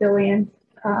 $3.5 billion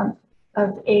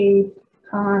of aid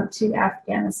to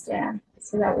Afghanistan.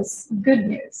 So that was good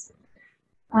news.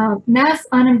 Mass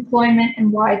unemployment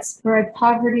and widespread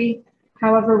poverty,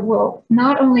 however, will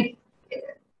not only,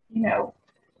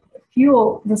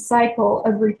 fuel the cycle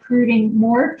of recruiting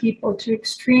more people to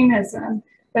extremism,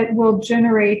 but will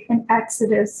generate an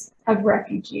exodus of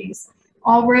refugees.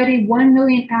 Already 1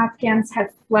 million Afghans have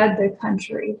fled the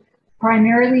country,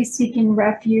 primarily seeking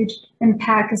refuge in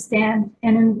Pakistan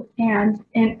and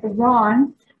in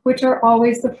Iran, which are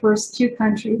always the first two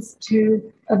countries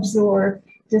to absorb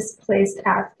displaced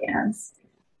Afghans.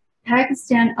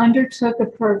 Pakistan undertook a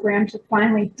program to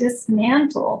finally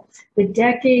dismantle the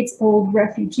decades-old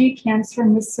refugee camps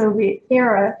from the Soviet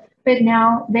era, but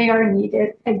now they are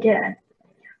needed again.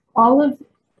 All of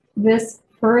this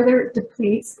further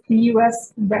depletes the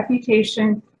US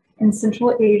reputation in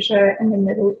Central Asia and the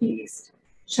Middle East.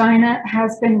 China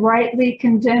has been rightly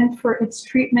condemned for its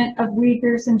treatment of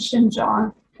Uyghurs in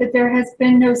Xinjiang, but there has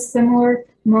been no similar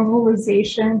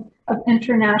mobilization of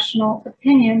international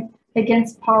opinion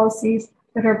against policies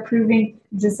that are proving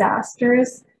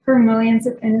disastrous for millions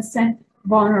of innocent,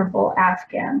 vulnerable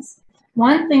Afghans.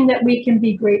 One thing that we can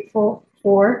be grateful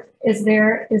for is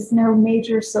there is no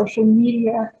major social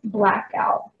media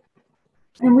blackout.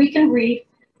 And we can read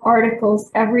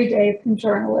articles every day from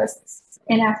journalists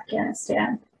in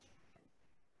Afghanistan.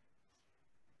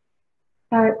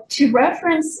 To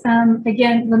reference,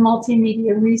 again, the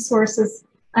multimedia resources,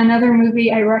 another movie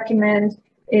I recommend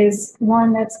is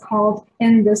one that's called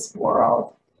In This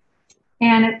World.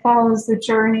 And it follows the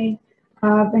journey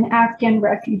of an Afghan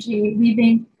refugee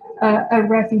leaving a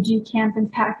refugee camp in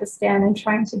Pakistan and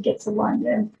trying to get to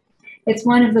London. It's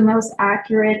one of the most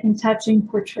accurate and touching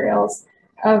portrayals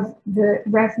of the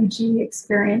refugee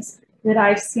experience that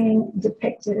I've seen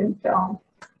depicted in film.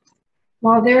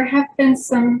 While there have been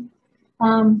some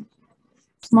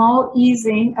small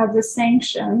easing of the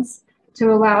sanctions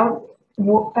to allow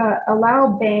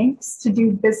banks to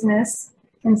do business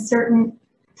in certain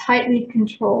tightly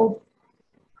controlled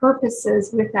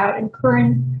purposes without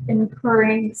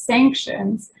incurring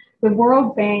sanctions, the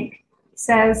World Bank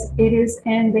says it is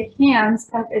in the hands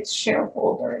of its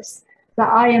shareholders. The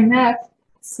IMF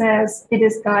says it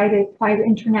is guided by the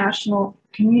international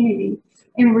community.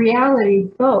 In reality,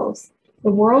 both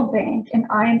the World Bank and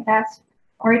IMF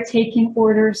are taking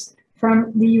orders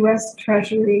from the US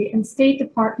Treasury and State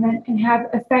Department and have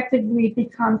effectively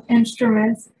become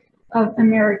instruments of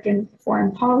American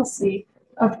foreign policy.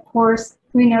 Of course,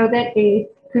 we know that aid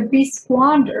could be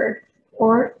squandered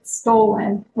or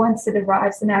stolen once it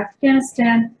arrives in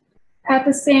Afghanistan. At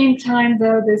the same time,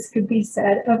 though, this could be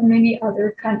said of many other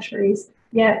countries,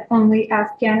 yet only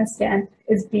Afghanistan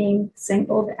is being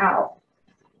singled out.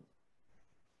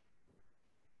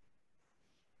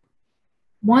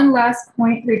 One last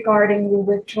point regarding the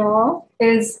withdrawal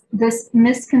is this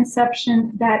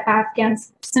misconception that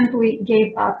Afghans simply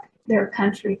gave up their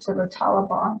country to the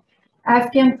Taliban.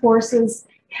 Afghan forces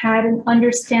had an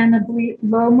understandably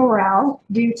low morale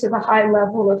due to the high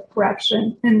level of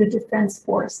corruption in the defense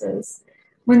forces.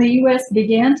 When the US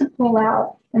began to pull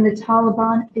out and the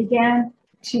Taliban began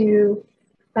to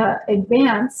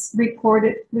advance,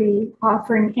 reportedly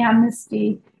offering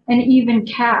amnesty and even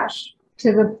cash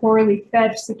to the poorly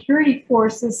fed security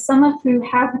forces, some of whom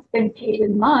haven't been paid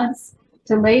in months,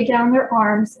 to lay down their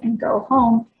arms and go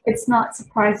home, it's not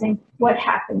surprising what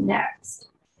happened next.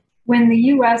 When the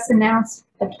US announced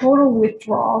a total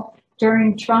withdrawal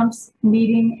during Trump's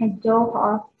meeting in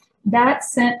Doha, that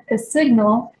sent a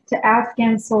signal to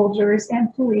Afghan soldiers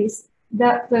and police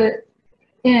that the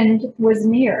end was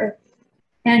near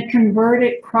and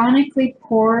converted chronically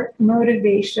poor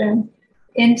motivation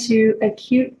into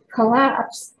acute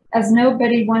collapse, as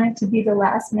nobody wanted to be the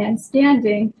last man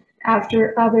standing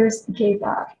after others gave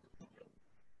up.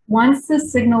 Once the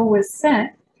signal was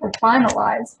sent or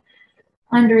finalized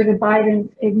under the Biden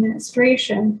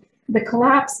administration, the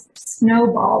collapse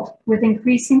snowballed with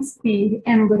increasing speed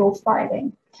and little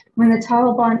fighting. When the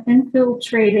Taliban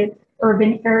infiltrated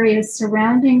urban areas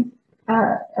surrounding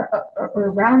or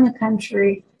around the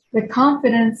country, the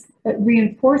confidence that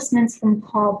reinforcements from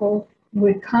Kabul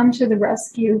would come to the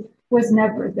rescue was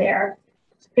never there.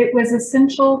 It is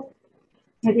essential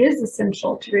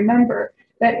to remember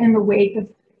that in the wake of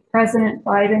President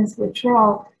Biden's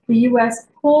withdrawal, the U.S.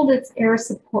 pulled its air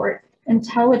support,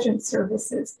 intelligence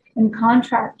services, and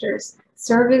contractors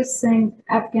servicing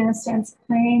Afghanistan's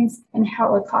planes and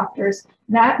helicopters.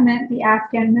 That meant the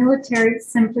Afghan military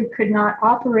simply could not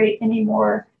operate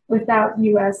anymore without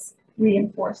U.S.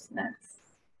 reinforcements.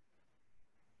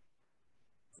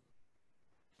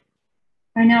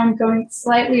 I know I'm going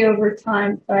slightly over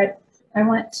time, but I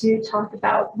want to talk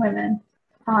about women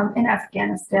in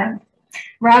Afghanistan.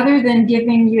 Rather than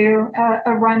giving you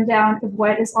a rundown of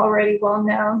what is already well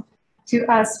known to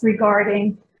us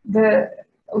regarding the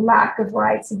lack of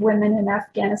rights of women in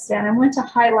Afghanistan, I want to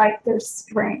highlight their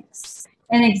strengths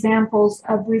and examples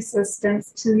of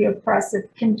resistance to the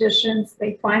oppressive conditions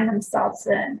they find themselves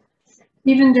in.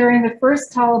 Even during the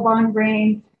first Taliban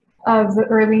reign of the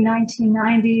early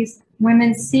 1990s,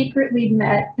 women secretly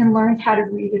met and learned how to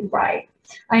read and write.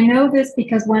 I know this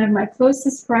because one of my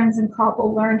closest friends in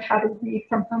Kabul learned how to read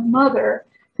from her mother,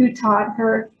 who taught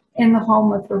her in the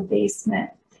home of her basement.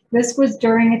 This was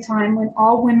during a time when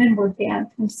all women were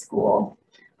banned from school.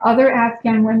 Other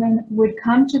Afghan women would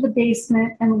come to the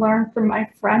basement and learn from my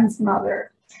friend's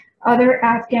mother. Other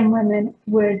Afghan women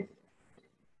would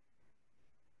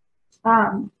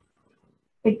learn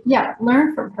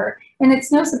from her. And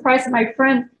it's no surprise that my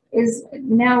friend is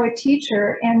now a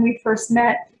teacher, and we first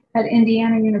met at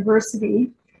Indiana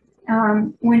University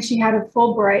when she had a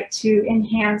Fulbright to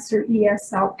enhance her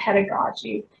ESL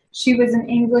pedagogy. She was an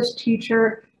English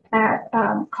teacher at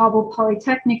Kabul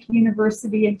Polytechnic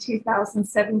University in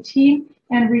 2017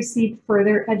 and received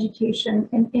further education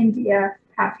in India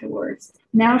afterwards.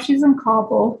 Now she's in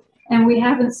Kabul, and we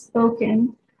haven't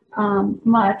spoken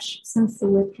much since the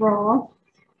withdrawal.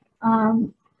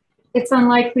 It's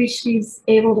unlikely she's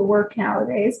able to work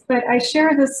nowadays, but I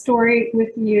share this story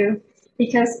with you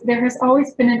because there has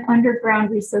always been an underground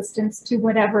resistance to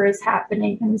whatever is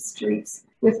happening in the streets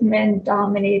with men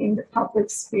dominating the public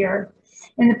sphere.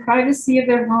 In the privacy of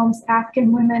their homes,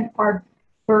 Afghan women are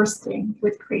bursting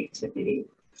with creativity.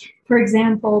 For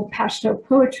example, Pashto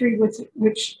poetry,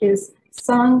 which is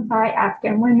sung by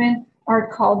Afghan women, are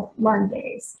called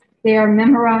lundays. They are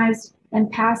memorized and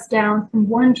passed down from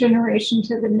one generation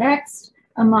to the next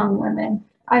among women.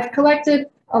 I've collected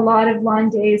a lot of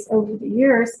lundays over the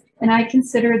years, and I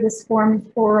consider this form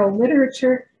of oral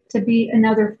literature to be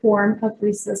another form of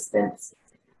resistance.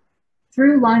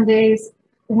 Through lundays,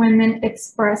 women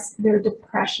express their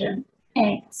depression,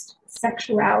 angst,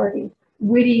 sexuality,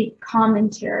 witty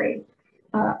commentary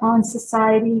on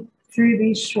society through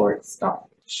these short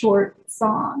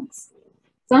songs.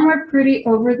 Some are pretty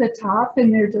over the top in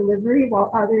their delivery,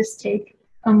 while others take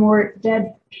a more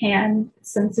deadpan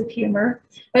sense of humor.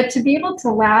 But to be able to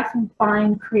laugh and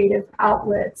find creative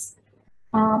outlets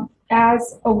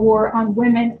as a war on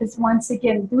women is once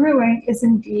again brewing is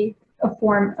indeed a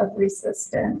form of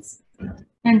resistance.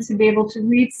 And to be able to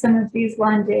read some of these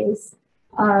lundays,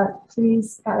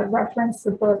 please reference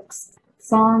the books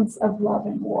Songs of Love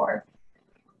and War.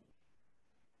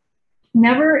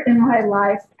 Never in my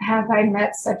life have I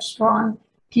met such strong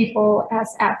people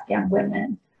as Afghan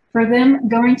women. For them,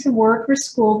 going to work or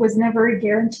school was never a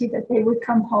guarantee that they would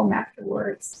come home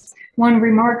afterwards. One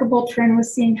remarkable trend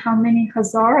was seeing how many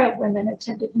Hazara women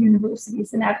attended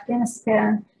universities in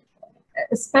Afghanistan,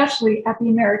 especially at the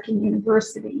American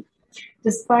University.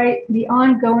 Despite the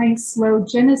ongoing slow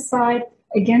genocide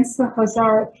against the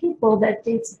Hazara people that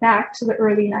dates back to the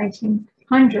early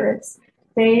 1900s,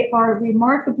 they are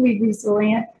remarkably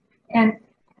resilient, and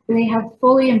they have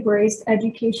fully embraced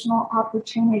educational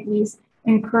opportunities,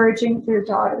 encouraging their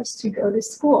daughters to go to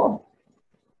school.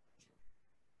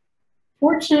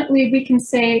 Fortunately, we can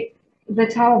say the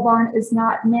Taliban is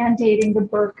not mandating the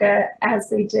burqa as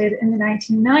they did in the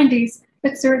 1990s,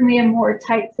 but certainly a more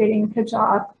tight-fitting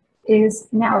hijab is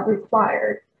now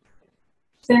required.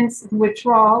 Since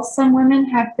withdrawal, some women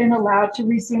have been allowed to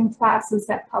resume classes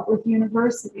at public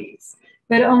universities,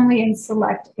 but only in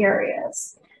select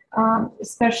areas.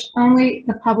 Especially only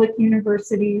the public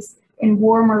universities in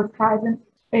warmer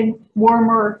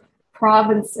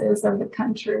provinces of the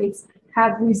countries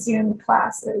have resumed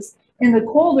classes. In the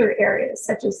colder areas,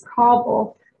 such as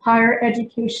Kabul, higher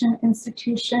education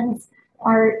institutions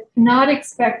are not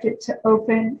expected to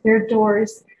open their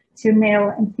doors to male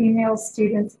and female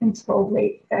students until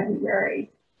late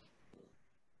February.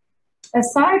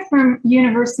 Aside from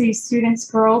university students,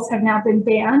 girls have now been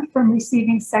banned from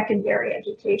receiving secondary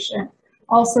education.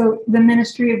 Also, the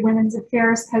Ministry of Women's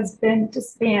Affairs has been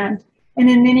disbanded, and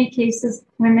in many cases,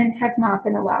 women have not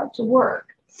been allowed to work.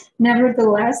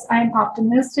 Nevertheless, I am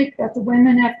optimistic that the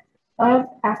women of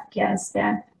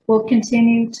Afghanistan will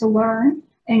continue to learn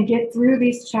and get through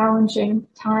these challenging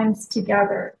times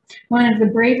together. One of the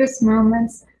bravest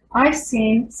moments I've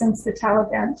seen since the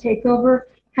Taliban takeover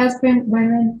has been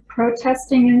women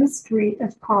protesting in the street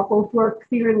of Kabul who are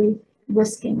clearly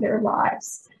risking their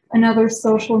lives. Another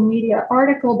social media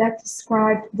article that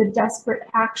described the desperate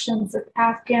actions of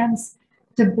Afghans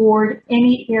to board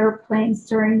any airplanes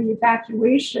during the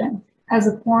evacuation as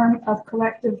a form of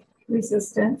collective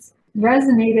resistance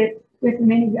resonated with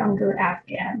many younger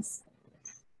Afghans.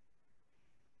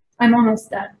 I'm almost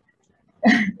done.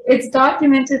 It's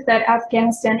documented that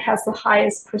Afghanistan has the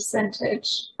highest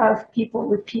percentage of people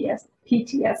with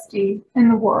PTSD in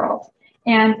the world,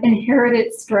 and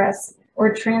inherited stress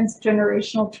or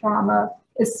transgenerational trauma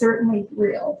is certainly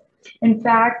real. In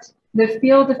fact, the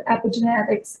field of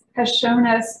epigenetics has shown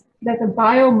us that the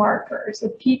biomarkers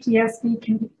of PTSD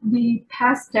can be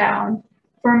passed down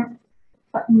from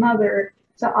mother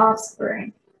to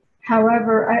offspring.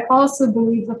 However, I also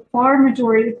believe the far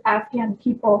majority of Afghan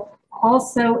people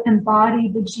also embody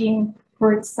the gene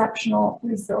for exceptional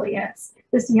resilience.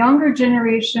 This younger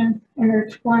generation in their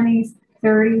 20s,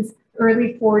 30s,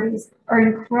 early 40s are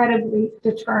incredibly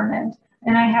determined,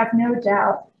 and I have no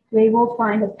doubt they will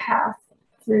find a path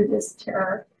through this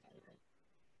terror.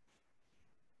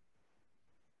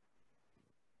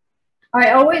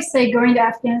 I always say going to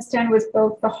Afghanistan was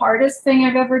both the hardest thing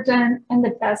I've ever done and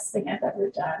the best thing I've ever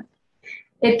done.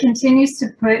 It continues to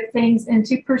put things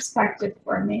into perspective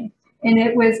for me. And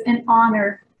it was an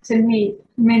honor to meet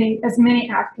as many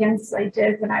Afghans as I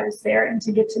did when I was there and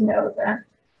to get to know them.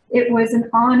 It was an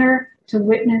honor to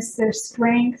witness their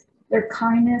strength, their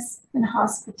kindness, and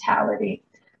hospitality.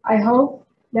 I hope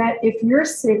that if your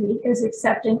city is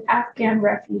accepting Afghan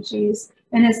refugees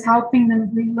and is helping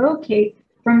them relocate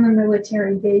from the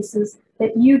military bases,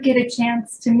 that you get a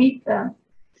chance to meet them.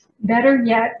 Better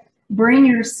yet, bring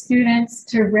your students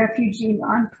to a refugee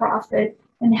nonprofit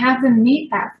and have them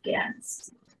meet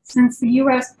Afghans. Since the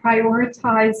US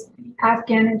prioritized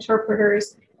Afghan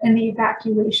interpreters in the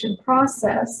evacuation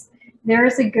process, there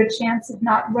is a good chance of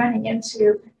not running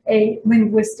into a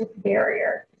linguistic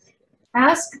barrier.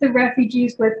 Ask the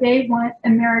refugees what they want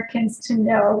Americans to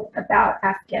know about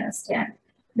Afghanistan.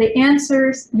 The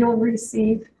answers you'll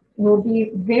receive will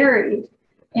be varied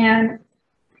and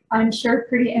I'm sure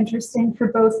pretty interesting for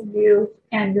both you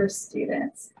and your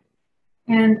students.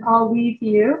 And I'll leave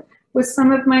you with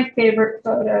some of my favorite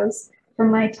photos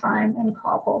from my time in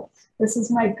Kabul. This is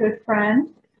my good friend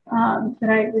that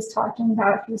I was talking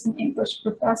about, who's an English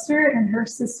professor, and her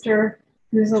sister,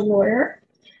 who's a lawyer.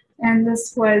 And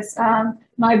this was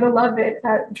my beloved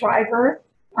driver,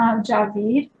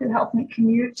 Javid, who helped me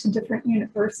commute to different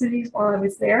universities while I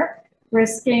was there,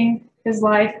 risking his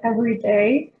life every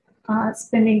day,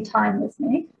 spending time with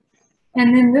me.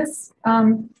 And then this,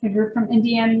 if you're from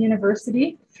Indiana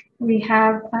University, we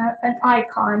have an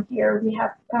icon here. We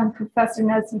have Professor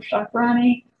Nazim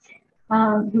Shakrani,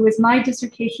 who is my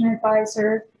dissertation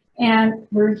advisor, and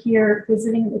we're here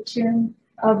visiting the tomb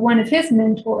of one of his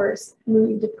mentors,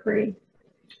 Louis Dupree.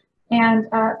 And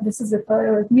this is a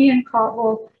photo of me in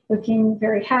Kabul looking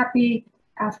very happy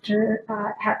after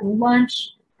having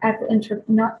lunch at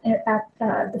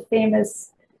the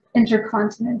famous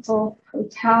Intercontinental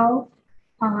Hotel.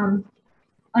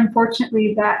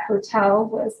 Unfortunately, that hotel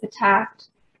was attacked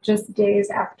just days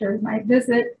after my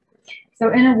visit.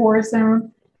 So in a war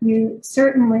zone, you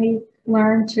certainly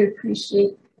learn to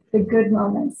appreciate the good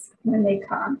moments when they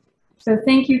come. So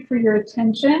thank you for your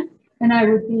attention, and I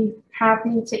would be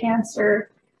happy to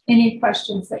answer any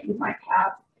questions that you might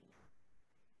have.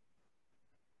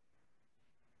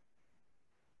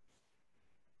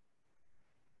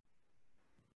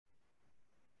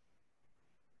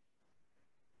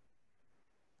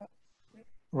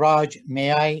 Raj,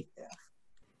 may I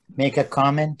make a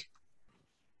comment?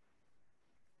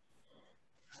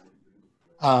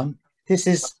 This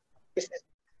is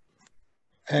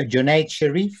Junaid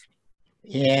Sharif,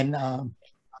 and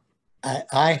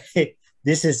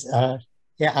this is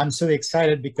yeah, I'm so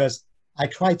excited because I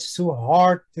tried so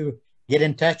hard to get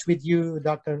in touch with you,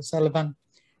 Dr. Sullivan,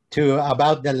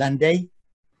 about the Lunday,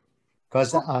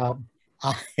 because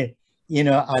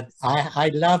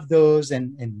I love those,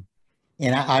 and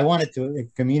and I wanted to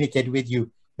communicate with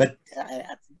you, but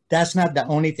that's not the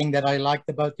only thing that I liked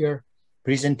about your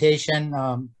presentation.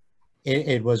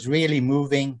 It was really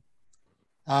moving.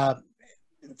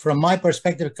 From my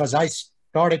perspective, because I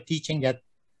started teaching at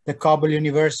the Kabul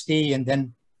University, and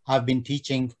then I've been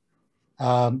teaching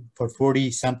for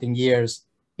 40-something years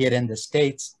here in the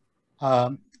States.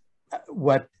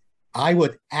 What I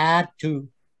would add to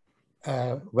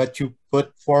what you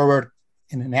put forward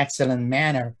in an excellent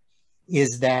manner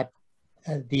is that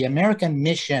the American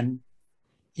mission,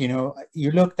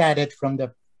 you looked at it from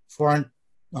the foreign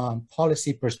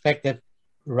policy perspective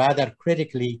rather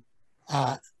critically.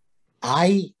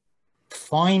 I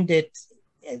find it,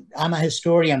 I'm a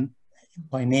historian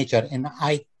by nature, and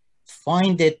I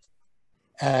find it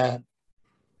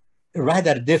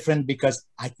rather different, because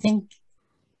I think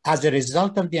as a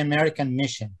result of the American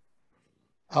mission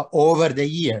over the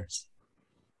years,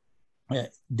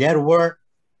 there were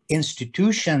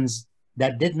institutions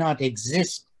that did not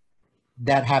exist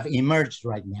that have emerged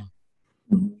right now.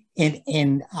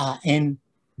 In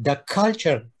the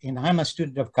culture, and I'm a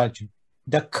student of culture,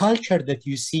 the culture that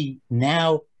you see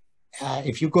now,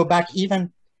 if you go back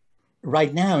even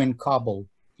right now in Kabul,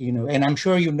 and I'm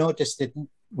sure you noticed it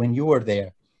when you were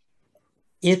there,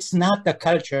 it's not the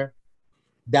culture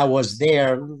that was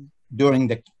there during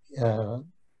the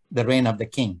reign of the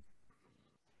king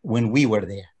when we were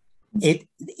there.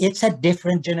 It's a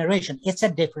different generation. It's a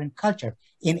different culture,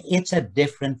 and it's a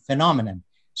different phenomenon.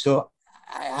 So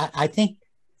I think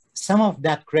some of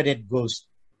that credit goes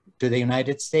to the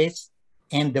United States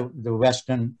and the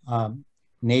Western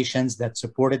nations that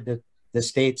supported the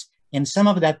states. And some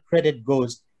of that credit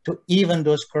goes to even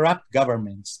those corrupt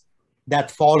governments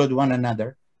that followed one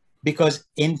another, because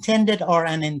intended or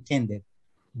unintended,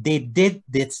 they did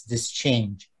this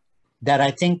change that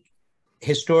I think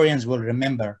historians will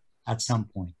remember at some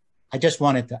point. I just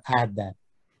wanted to add that.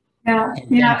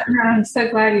 Yeah, no, I'm so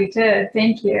glad you did.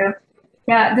 Thank you.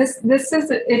 Yeah,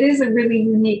 it is a really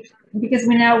unique, because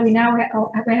we now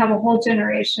have a whole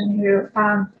generation who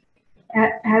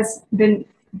has been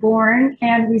born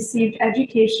and received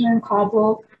education in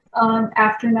Kabul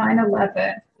after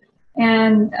 9/11,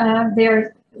 and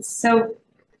they're so,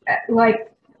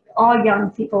 like all young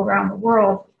people around the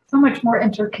world, so much more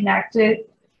interconnected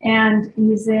and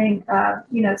using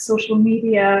social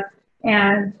media,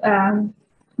 and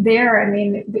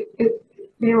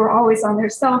they were always on their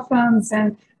cell phones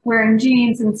and wearing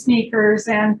jeans and sneakers,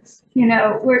 and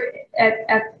it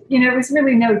was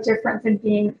really no different than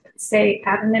being, say,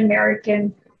 at an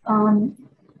American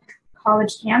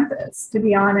college campus, to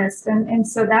be honest. And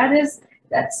so that is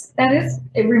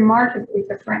remarkably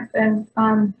different than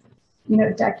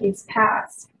decades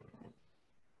past.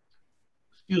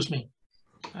 Excuse me.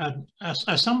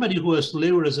 As somebody who has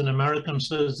lived as an American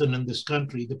citizen in this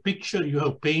country, the picture you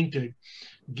have painted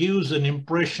gives an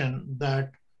impression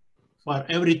that for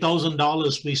every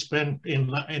 $1,000 we spent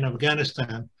in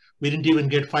Afghanistan, we didn't even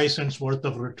get 5 cents worth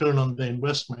of return on the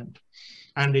investment,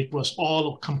 and it was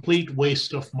all a complete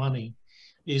waste of money.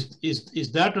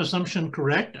 Is that assumption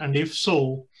correct? And if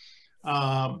so,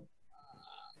 are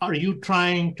you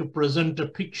trying to present a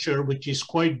picture which is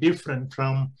quite different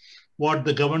from what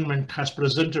the government has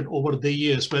presented over the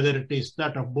years, whether it is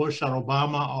that of Bush or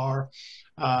Obama or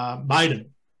Biden?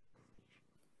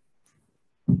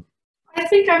 I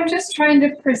think I'm just trying to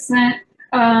present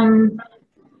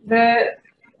the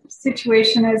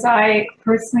situation as I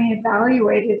personally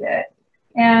evaluated it.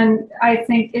 And I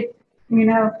think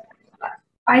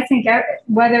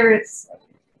whether it's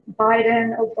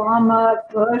Biden, Obama,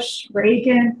 Bush,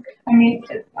 Reagan,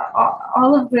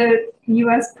 all of the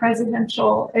US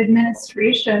presidential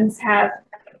administrations have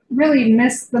really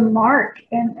missed the mark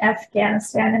in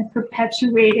Afghanistan and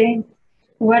perpetuating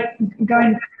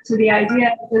going back to the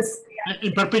idea of this.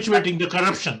 Perpetuating the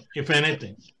corruption, if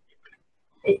anything.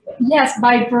 Yes,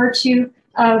 by virtue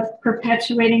of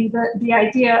perpetuating the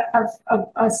idea of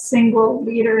a single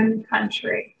leader in the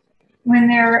country, when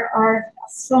there are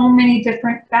so many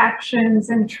different factions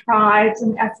and tribes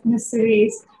and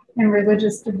ethnicities and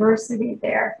religious diversity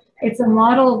there. It's a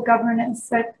model of governance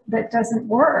that doesn't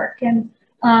work, and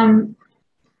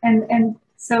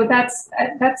so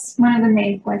that's one of the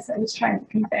main points I was trying to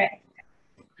convey.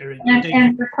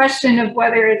 And the question of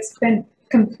whether it's been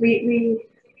completely,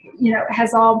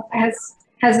 has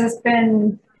this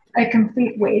been a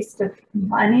complete waste of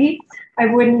money? I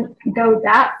wouldn't go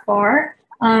that far.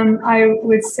 I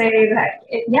would say that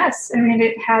yes,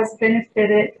 it has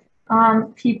benefited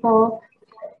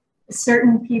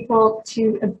certain people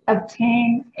to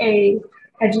obtain a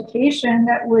education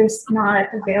that was not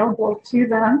available to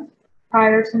them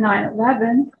prior to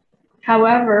 9/11.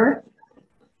 However,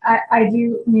 I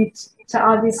do need to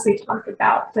obviously talk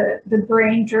about the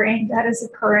brain drain that is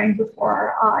occurring before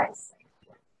our eyes.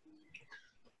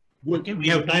 Okay, we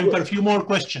have time for a few more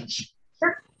questions.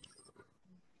 Sure.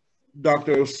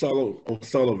 Dr.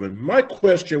 O'Sullivan, my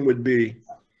question would be,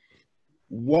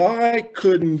 why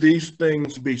couldn't these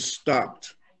things be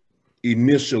stopped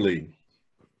initially?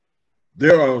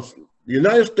 The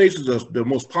United States is the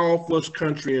most powerful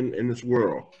country in this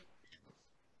world.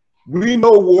 We know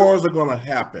wars are going to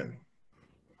happen.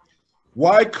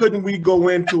 Why couldn't we go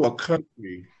into a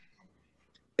country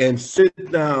and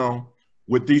sit down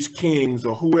with these kings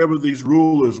or whoever these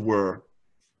rulers were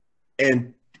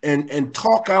and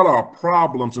talk out our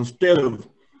problems instead of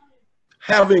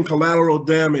having collateral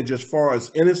damage as far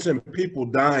as innocent people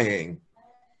dying?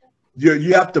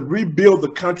 You have to rebuild the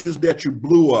countries that you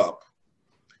blew up.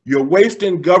 You're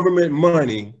wasting government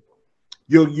money.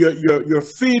 You're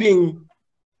feeding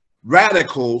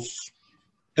radicals,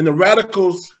 and the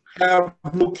radicals have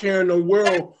no care in the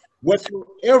world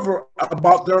whatsoever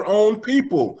about their own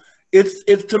people. It's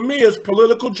to me, it's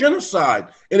political genocide,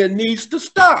 and it needs to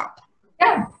stop.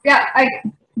 Yeah,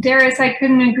 Darius, I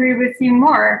couldn't agree with you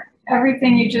more.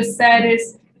 Everything you just said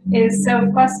is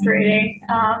so frustrating,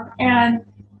 and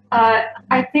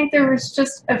I think there was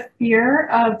just a fear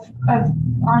of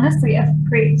honestly, of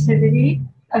creativity,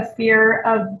 a fear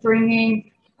of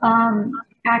bringing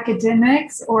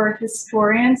academics or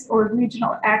historians or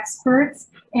regional experts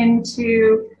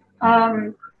into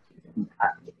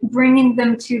bringing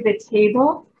them to the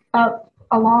table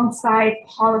alongside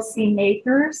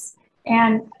policymakers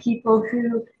and people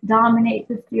who dominate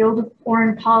the field of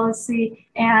foreign policy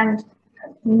and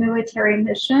military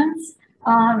missions.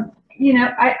 You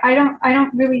know, I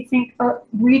don't really think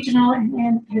regional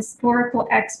and historical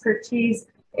expertise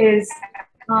is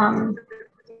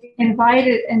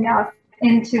invited enough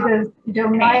into the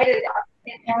domain,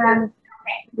 and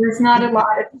there's not a lot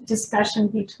of discussion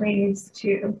between these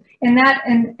two, and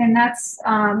that's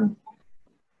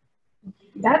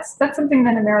something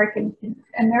that America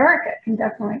can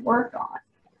definitely work on.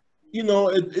 You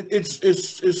know,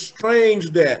 it's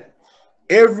strange that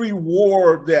every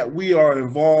war that we are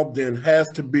involved in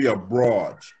has to be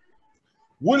abroad.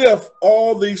 What if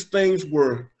all these things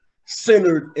were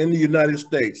centered in the United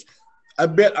States? I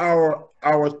bet our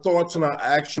thoughts and our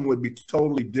action would be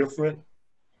totally different.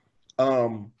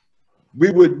 We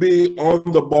would be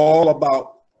on the ball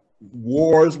about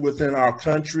wars within our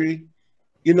country.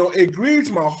 You know, it grieves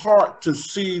my heart to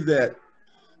see that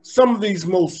some of these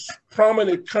most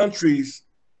prominent countries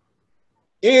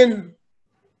in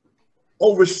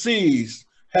overseas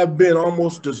have been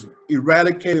almost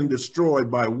eradicated and destroyed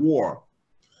by war.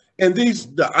 And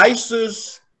the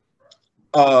ISIS,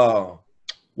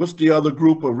 what's the other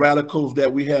group of radicals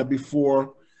that we had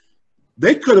before?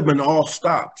 They could have been all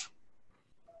stopped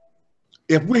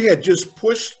if we had just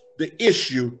pushed the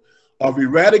issue of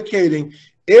eradicating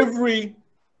every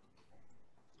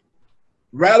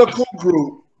radical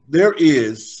group there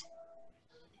is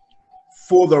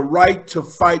for the right to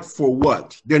fight for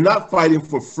what? They're not fighting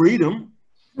for freedom.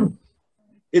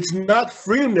 It's not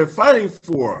freedom they're fighting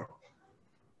for.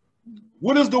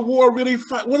 What is the war really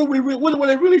fight? What were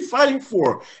they really fighting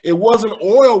for? It wasn't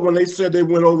oil when they said they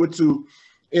went over to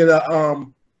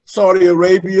Saudi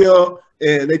Arabia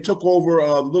and they took over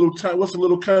a what's the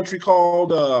little country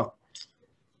called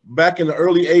back in the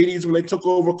early 80s when they took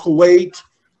over Kuwait.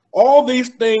 All these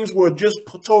things were just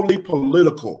totally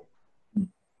political.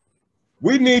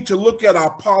 We need to look at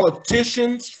our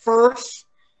politicians first,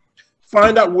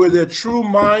 find out where their true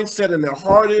mindset and their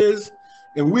heart is,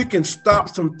 and we can stop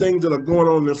some things that are going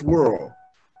on in this world.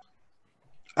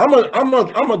 I'm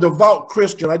a devout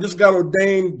Christian. I just got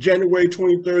ordained January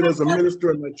 23rd as a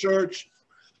minister in the church.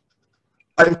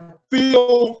 I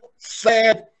feel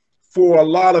sad for a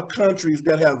lot of countries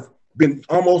that have been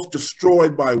almost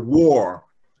destroyed by war.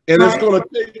 And it's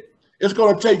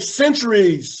going to take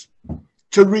centuries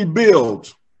to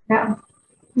rebuild. Yeah,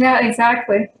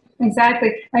 exactly.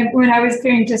 When I was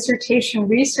doing dissertation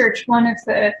research,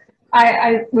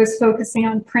 I was focusing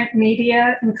on print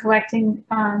media and collecting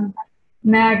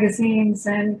magazines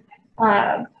and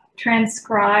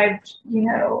transcribed,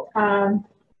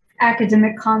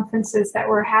 academic conferences that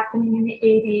were happening in the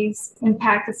 80s in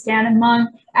Pakistan among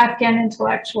Afghan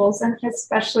intellectuals, and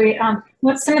especially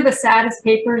some of the saddest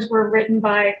papers were written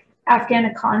by Afghan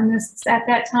economists at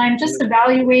that time, just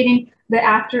evaluating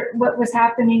what was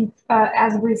happening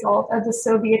as a result of the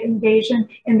Soviet invasion.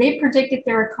 And they predicted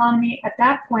their economy at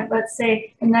that point, let's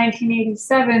say in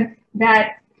 1987,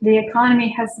 that the economy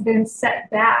has been set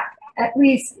back at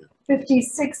least 50,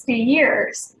 60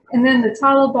 years. and then the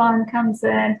Taliban comes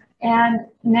in, and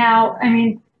now, I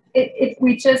mean,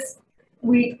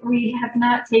 we have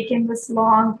not taken this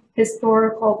long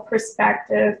historical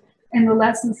perspective and the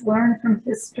lessons learned from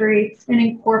history and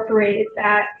incorporated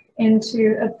that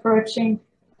into approaching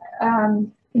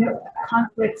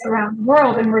conflicts around the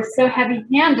world. And we're so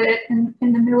heavy-handed in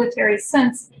the military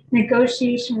sense,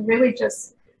 negotiation really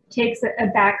just takes a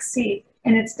back seat,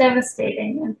 and it's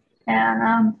devastating.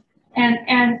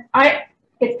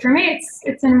 For me,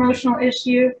 it's an emotional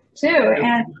issue too,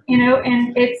 and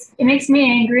it makes me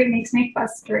angry, it makes me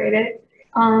frustrated,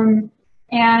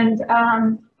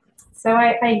 so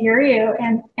I hear you,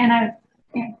 and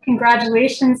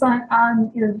congratulations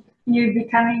on you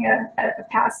becoming a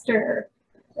pastor.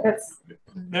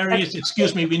 Darius,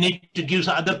 excuse me, we need to give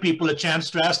other people a chance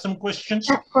to ask them questions.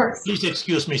 Of course. Please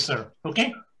excuse me, sir.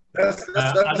 Okay. That's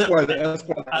why.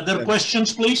 Other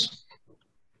questions, please.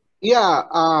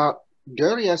 Yeah,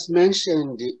 Darius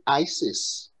mentioned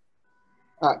ISIS.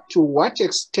 To what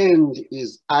extent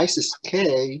is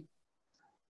ISIS-K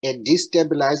a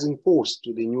destabilizing force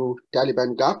to the new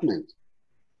Taliban government?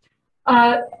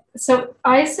 So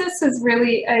ISIS is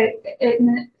really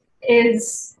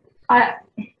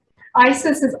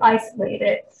ISIS is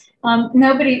isolated.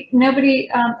 Nobody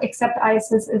except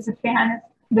ISIS is a fan of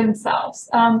themselves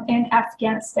in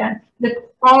Afghanistan.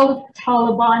 All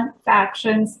Taliban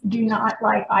factions do not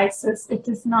like ISIS. It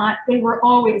does not. They were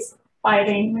always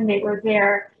fighting when they were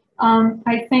there.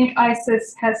 I think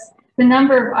ISIS has the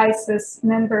number of ISIS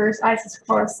members, ISIS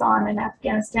Khorasan in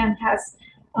Afghanistan has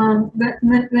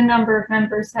the number of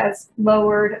members has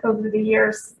lowered over the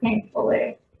years,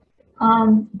 thankfully.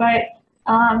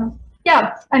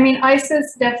 Yeah, I mean,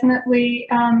 ISIS definitely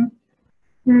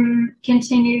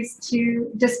continues to,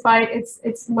 despite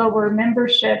its lower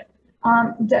membership,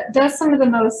 does some of the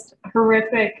most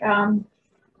horrific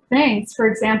things. For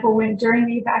example, when during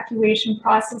the evacuation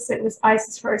process, it was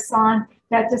ISIS Khorasan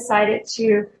that decided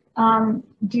to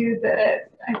do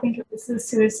I think it was the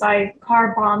suicide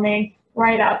car bombing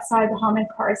right outside the Hamid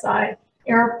Karzai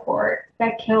airport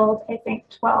that killed, I think,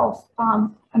 12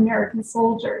 American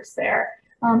soldiers there.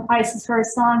 ISIS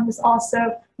Khorasan was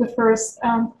also the first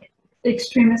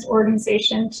extremist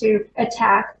organization to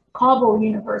attack Kabul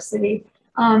University.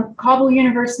 Kabul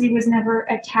University was never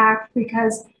attacked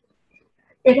because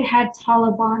it had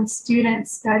Taliban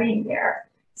students studying there.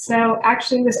 So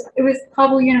actually,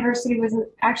 Kabul University was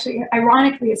actually,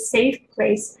 ironically, a safe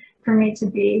place for me to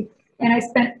be, and I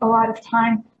spent a lot of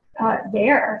time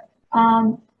there.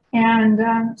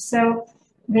 So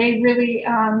they really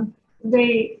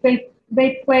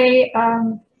they play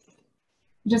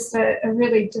just a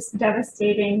really just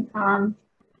devastating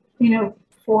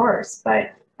force.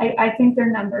 But I think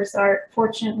their numbers are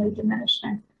fortunately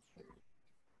diminishing.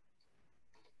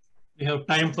 We have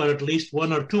time for at least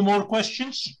one or two more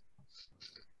questions.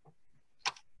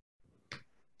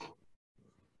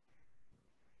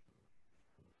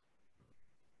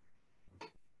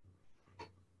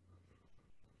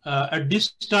 At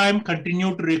this time,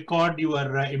 continue to record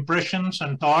your impressions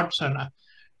and thoughts and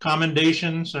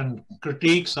commendations and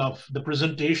critiques of the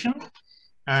presentation,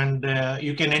 and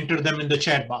you can enter them in the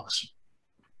chat box.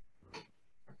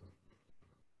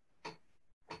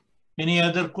 Any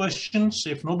other questions?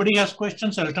 If nobody has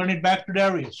questions, I'll turn it back to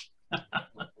Darius.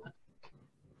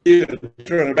 Yeah,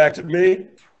 turn it back to me.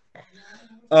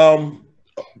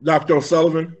 Dr.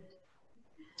 O'Sullivan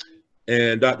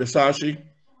and Dr. Sashi,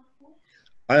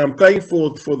 I am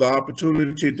thankful for the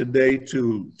opportunity today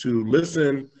to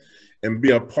listen and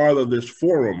be a part of this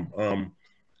forum.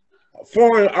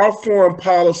 Our foreign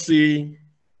policy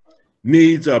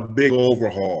needs a big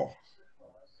overhaul.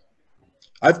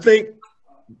 I think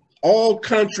all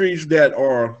countries that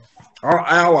are our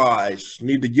allies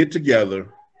need to get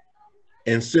together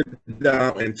and sit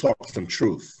down and talk some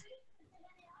truth.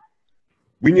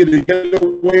 We need to get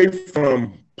away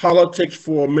from politics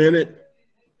for a minute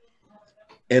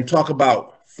and talk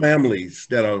about families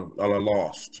that are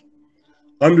lost.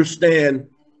 Understand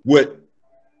what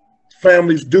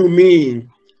families do mean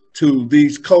to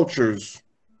these cultures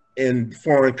in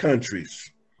foreign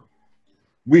countries.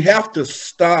 We have to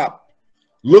stop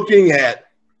looking at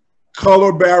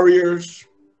color barriers,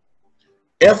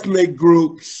 ethnic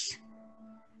groups,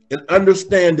 and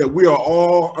understand that we are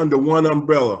all under one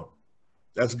umbrella.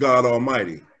 That's God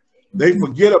Almighty. They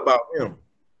forget about him.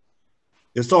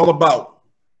 It's all about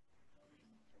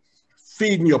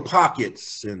feeding your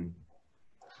pockets and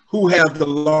who has the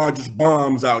largest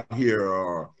bombs out here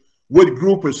or what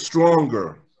group is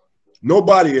stronger.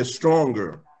 Nobody is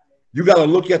stronger. You got to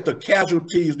look at the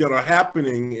casualties that are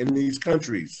happening in these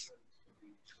countries.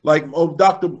 Like, oh,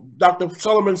 Dr.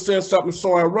 Sullivan said something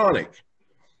so ironic.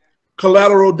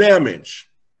 Collateral damage.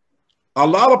 A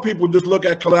lot of people just look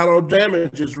at collateral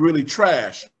damage as really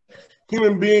trash.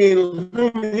 Human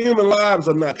lives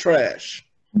are not trash,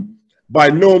 by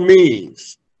no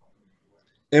means.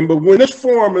 But when this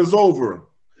forum is over,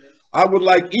 I would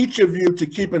like each of you to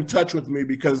keep in touch with me,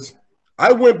 because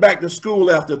I went back to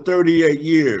school after 38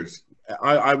 years.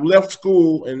 I left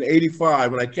school in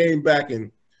 '85 and I came back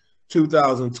in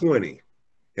 2020,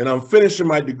 and I'm finishing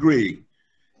my degree.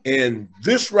 And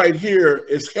this right here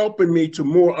is helping me to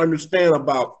more understand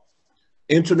about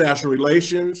international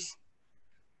relations,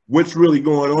 what's really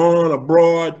going on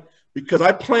abroad, because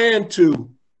I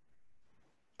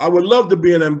would love to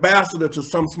be an ambassador to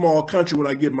some small country when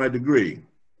I get my degree.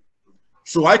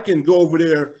 So I can go over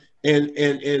there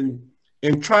and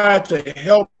try to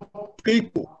help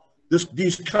people,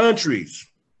 these countries.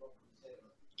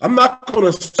 I'm not going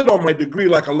to sit on my degree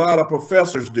like a lot of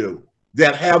professors do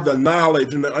that have the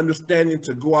knowledge and the understanding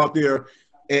to go out there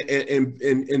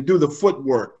and do the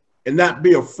footwork and not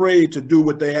be afraid to do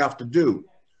what they have to do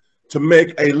to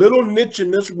make a little niche in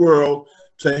this world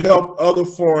to help other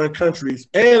foreign countries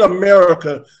and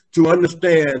America to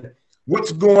understand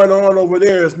what's going on over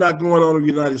there is not going on in the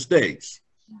United States.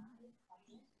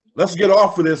 Let's get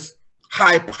off of this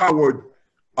high-powered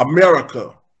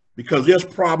America, because there's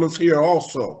problems here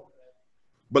also.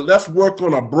 But let's work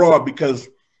on abroad, because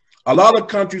a lot of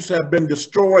countries have been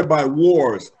destroyed by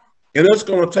wars, and it's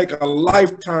going to take a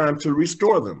lifetime to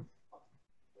restore them.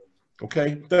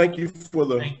 Okay, thank you for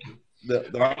the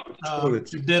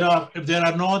opportunity. If there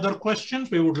are no other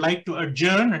questions, we would like to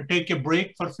adjourn and take a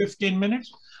break for 15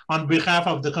 minutes. On behalf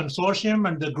of the consortium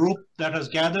and the group that has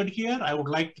gathered here, I would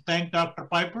like to thank Dr.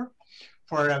 Piper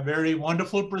for a very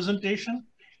wonderful presentation.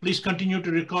 Please continue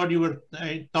to record your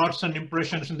thoughts and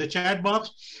impressions in the chat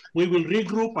box. We will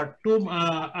regroup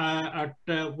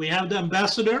we have the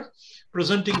ambassador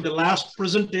presenting the last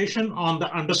presentation on the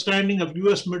understanding of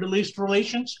U.S.-Middle East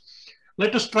relations.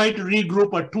 Let us try to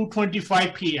regroup at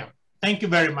 2:25 p.m. Thank you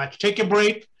very much. Take a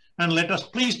break and let us,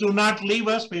 please do not leave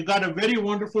us. We've got a very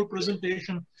wonderful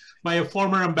presentation by a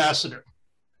former ambassador.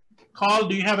 Carl,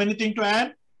 do you have anything to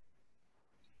add?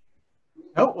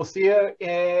 No, we'll see you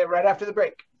right after the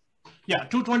break. Yeah,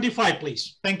 2:25,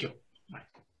 please. Thank you.